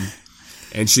with him.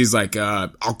 And she's like,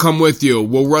 I'll come with you.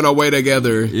 We'll run away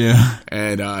together. Yeah.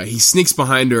 And he sneaks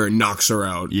behind her and knocks her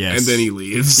out. Yes. And then he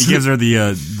leaves. He gives her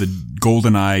the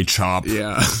golden eye chop.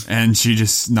 Yeah. And she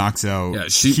just knocks out. Yeah,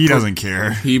 he doesn't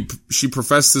care. She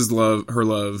professed her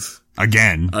love.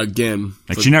 Again. Like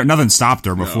nothing stopped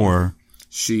her before. No.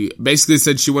 She basically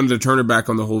said she wanted to turn her back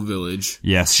on the whole village.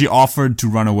 Yes, she offered to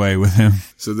run away with him.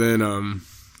 So then,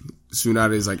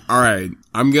 Tsunade's like, alright,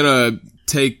 I'm gonna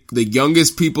take the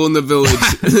youngest people in the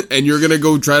village and you're gonna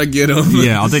go try to get them.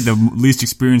 Yeah, I'll take the least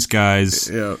experienced guys.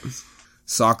 Yeah.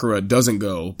 Sakura doesn't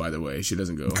go, by the way. She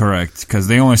doesn't go. Correct, because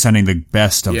they only sending the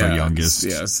best of the youngest.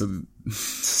 Yeah,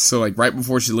 so like right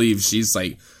before she leaves, she's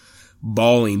like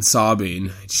bawling,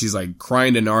 sobbing. She's like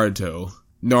crying to Naruto.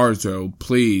 Naruto,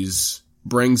 please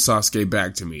bring Sasuke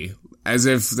back to me. As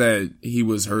if that he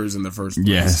was hers in the first place.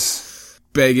 Yes.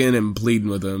 Begging and pleading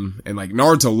with him. And like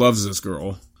Naruto loves this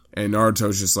girl. And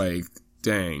Naruto's just like,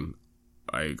 dang,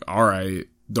 like, alright,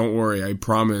 don't worry, I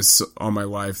promise on my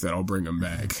life that I'll bring him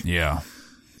back. Yeah.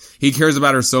 He cares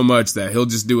about her so much that he'll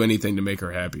just do anything to make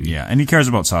her happy. Yeah, and he cares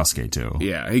about Sasuke too.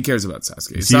 Yeah, he cares about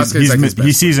Sasuke.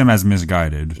 He sees him as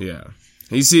misguided. Yeah.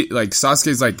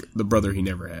 Sasuke's like the brother he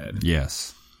never had.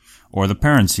 Yes. Or the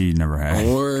parents he never had.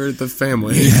 Or the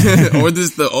family. Or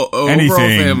the overall anything.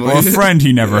 family. Or a friend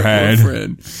he never had. Or a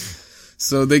friend.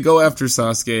 So they go after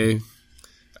Sasuke.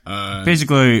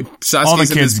 Basically, Sasuke's all the in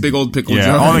kids, this big old pickle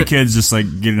jar. all the kids just like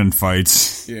get in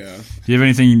fights. Yeah. Do you have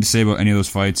anything to say about any of those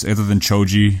fights other than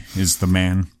Choji is the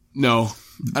man? No,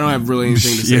 I don't have really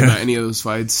anything to say about any of those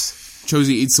fights. Choji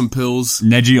eats some pills.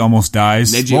 Neji almost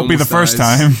dies. Won't be the first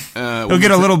time. He'll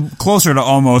get a little closer to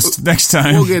almost next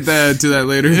time. We'll get to that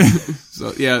later.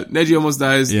 So yeah, Neji almost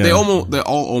dies. Yeah. They all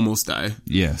almost die.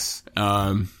 Yes.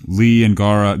 Lee and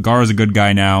Gaara. Gaara's a good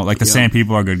guy now. Like the Sand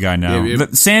people are a good guy now.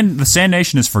 The Sand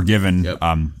Nation is forgiven.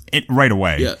 It right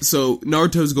away. Yeah. So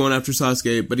Naruto's going after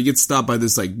Sasuke, but he gets stopped by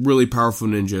this like really powerful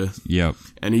ninja. Yep.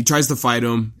 And he tries to fight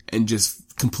him and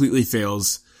just completely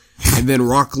fails. And then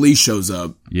Rock Lee shows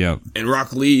up. Yep. And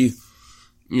Rock Lee,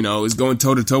 is going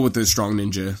toe to toe with this strong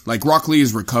ninja. Like Rock Lee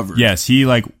is recovered. Yes, he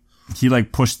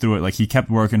pushed through it. Like he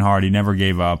kept working hard. He never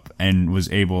gave up and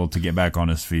was able to get back on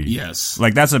his feet. Yes.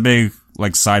 Like that's a big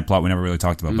side plot we never really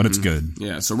talked about, but it's good.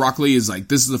 Yeah. So Rock Lee is like,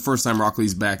 this is the first time Rock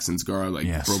Lee's back since Gaara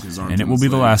broke his arm. And it will be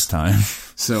the last time.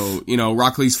 So,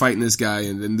 Rock Lee's fighting this guy,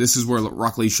 and then this is where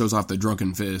Rock Lee shows off the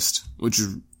drunken fist, which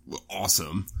is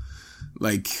awesome.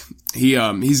 Like,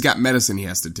 he's got medicine he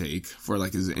has to take for,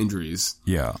 like, his injuries.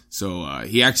 Yeah. So,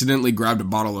 he accidentally grabbed a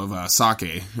bottle of,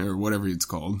 sake, or whatever it's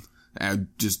called.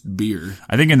 Just beer.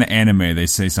 I think in the anime they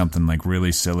say something, like,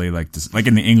 really silly, like this, like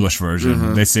in the English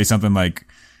version, they say something like,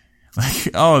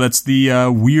 oh, that's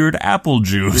the, weird apple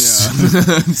juice.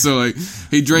 Yeah. So, like,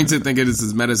 he drinks it thinking it's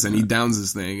his medicine, he downs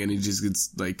this thing, and he just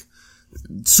gets, like,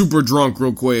 super drunk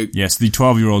real quick. Yes, the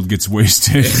 12-year-old gets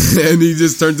wasted. And he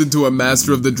just turns into a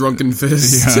master of the drunken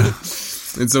fist.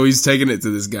 Yeah. And so he's taking it to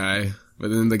this guy. But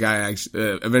then the guy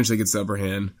actually eventually gets the upper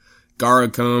hand.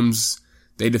 Gaara comes,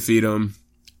 they defeat him,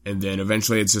 and then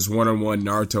eventually it's just one-on-one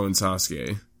Naruto and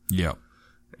Sasuke. Yep.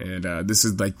 And this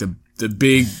is like the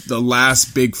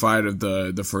last big fight of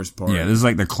the first part. Yeah, this is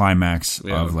like the climax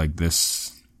of like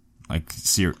this like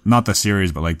not the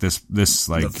series, but like this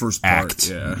like the first part, act.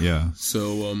 Yeah.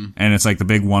 So and it's like the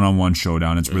big one-on-one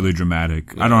showdown. It's really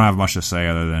dramatic. Yeah. I don't have much to say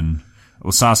other than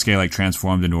Sasuke like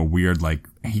transformed into a weird like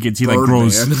he like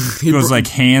grows like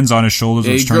hands on his shoulders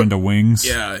which turn into wings.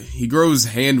 Yeah, he grows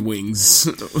hand wings.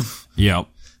 Yep.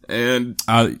 And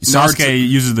Sasuke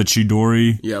uses the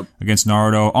Chidori against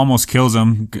Naruto, almost kills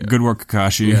him. Good work,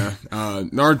 Kakashi. Yeah.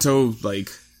 Naruto, like,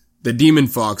 the Demon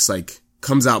Fox, like,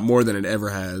 comes out more than it ever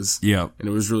has. Yep. And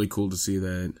it was really cool to see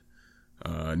that.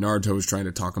 Naruto was trying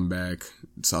to talk him back.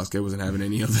 Sasuke wasn't having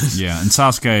any of it. Yeah, and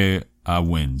Sasuke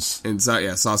wins. And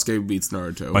Sasuke beats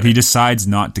Naruto. But he decides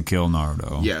not to kill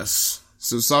Naruto. Yes.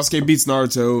 So Sasuke beats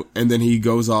Naruto, and then he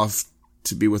goes off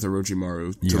to be with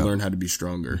Orochimaru to learn how to be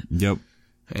stronger. Yep.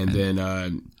 And then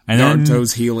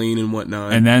Naruto's healing and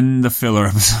whatnot. And then the filler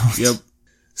episode. Yep.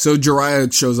 So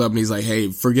Jiraiya shows up and he's like,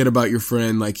 hey, forget about your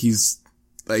friend. Like, he's,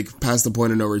 like, past the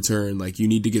point of no return. Like, you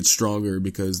need to get stronger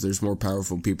because there's more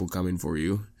powerful people coming for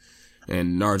you.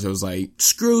 And Naruto's like,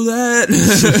 screw that.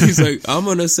 He's like, I'm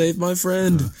gonna save my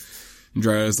friend. And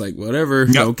Jiraiya's like, whatever.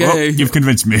 Yep. Okay. Well, you've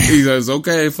convinced me. He goes,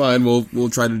 okay, fine. We'll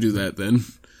try to do that then.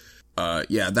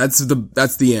 Yeah, that's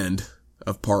the end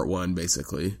of part 1,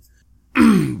 basically.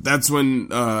 That's when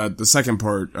the second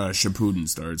part, Shippuden,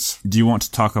 starts. Do you want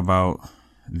to talk about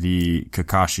the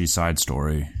Kakashi side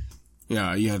story?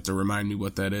 Yeah, you have to remind me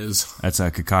what that is. That's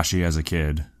Kakashi as a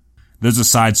kid. There's a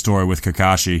side story with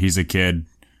Kakashi. He's a kid.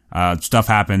 Stuff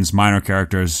happens, minor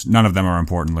characters. None of them are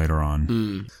important later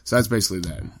on. So that's basically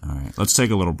that. All right, let's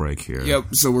take a little break here.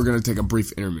 Yep, so we're going to take a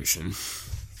brief intermission.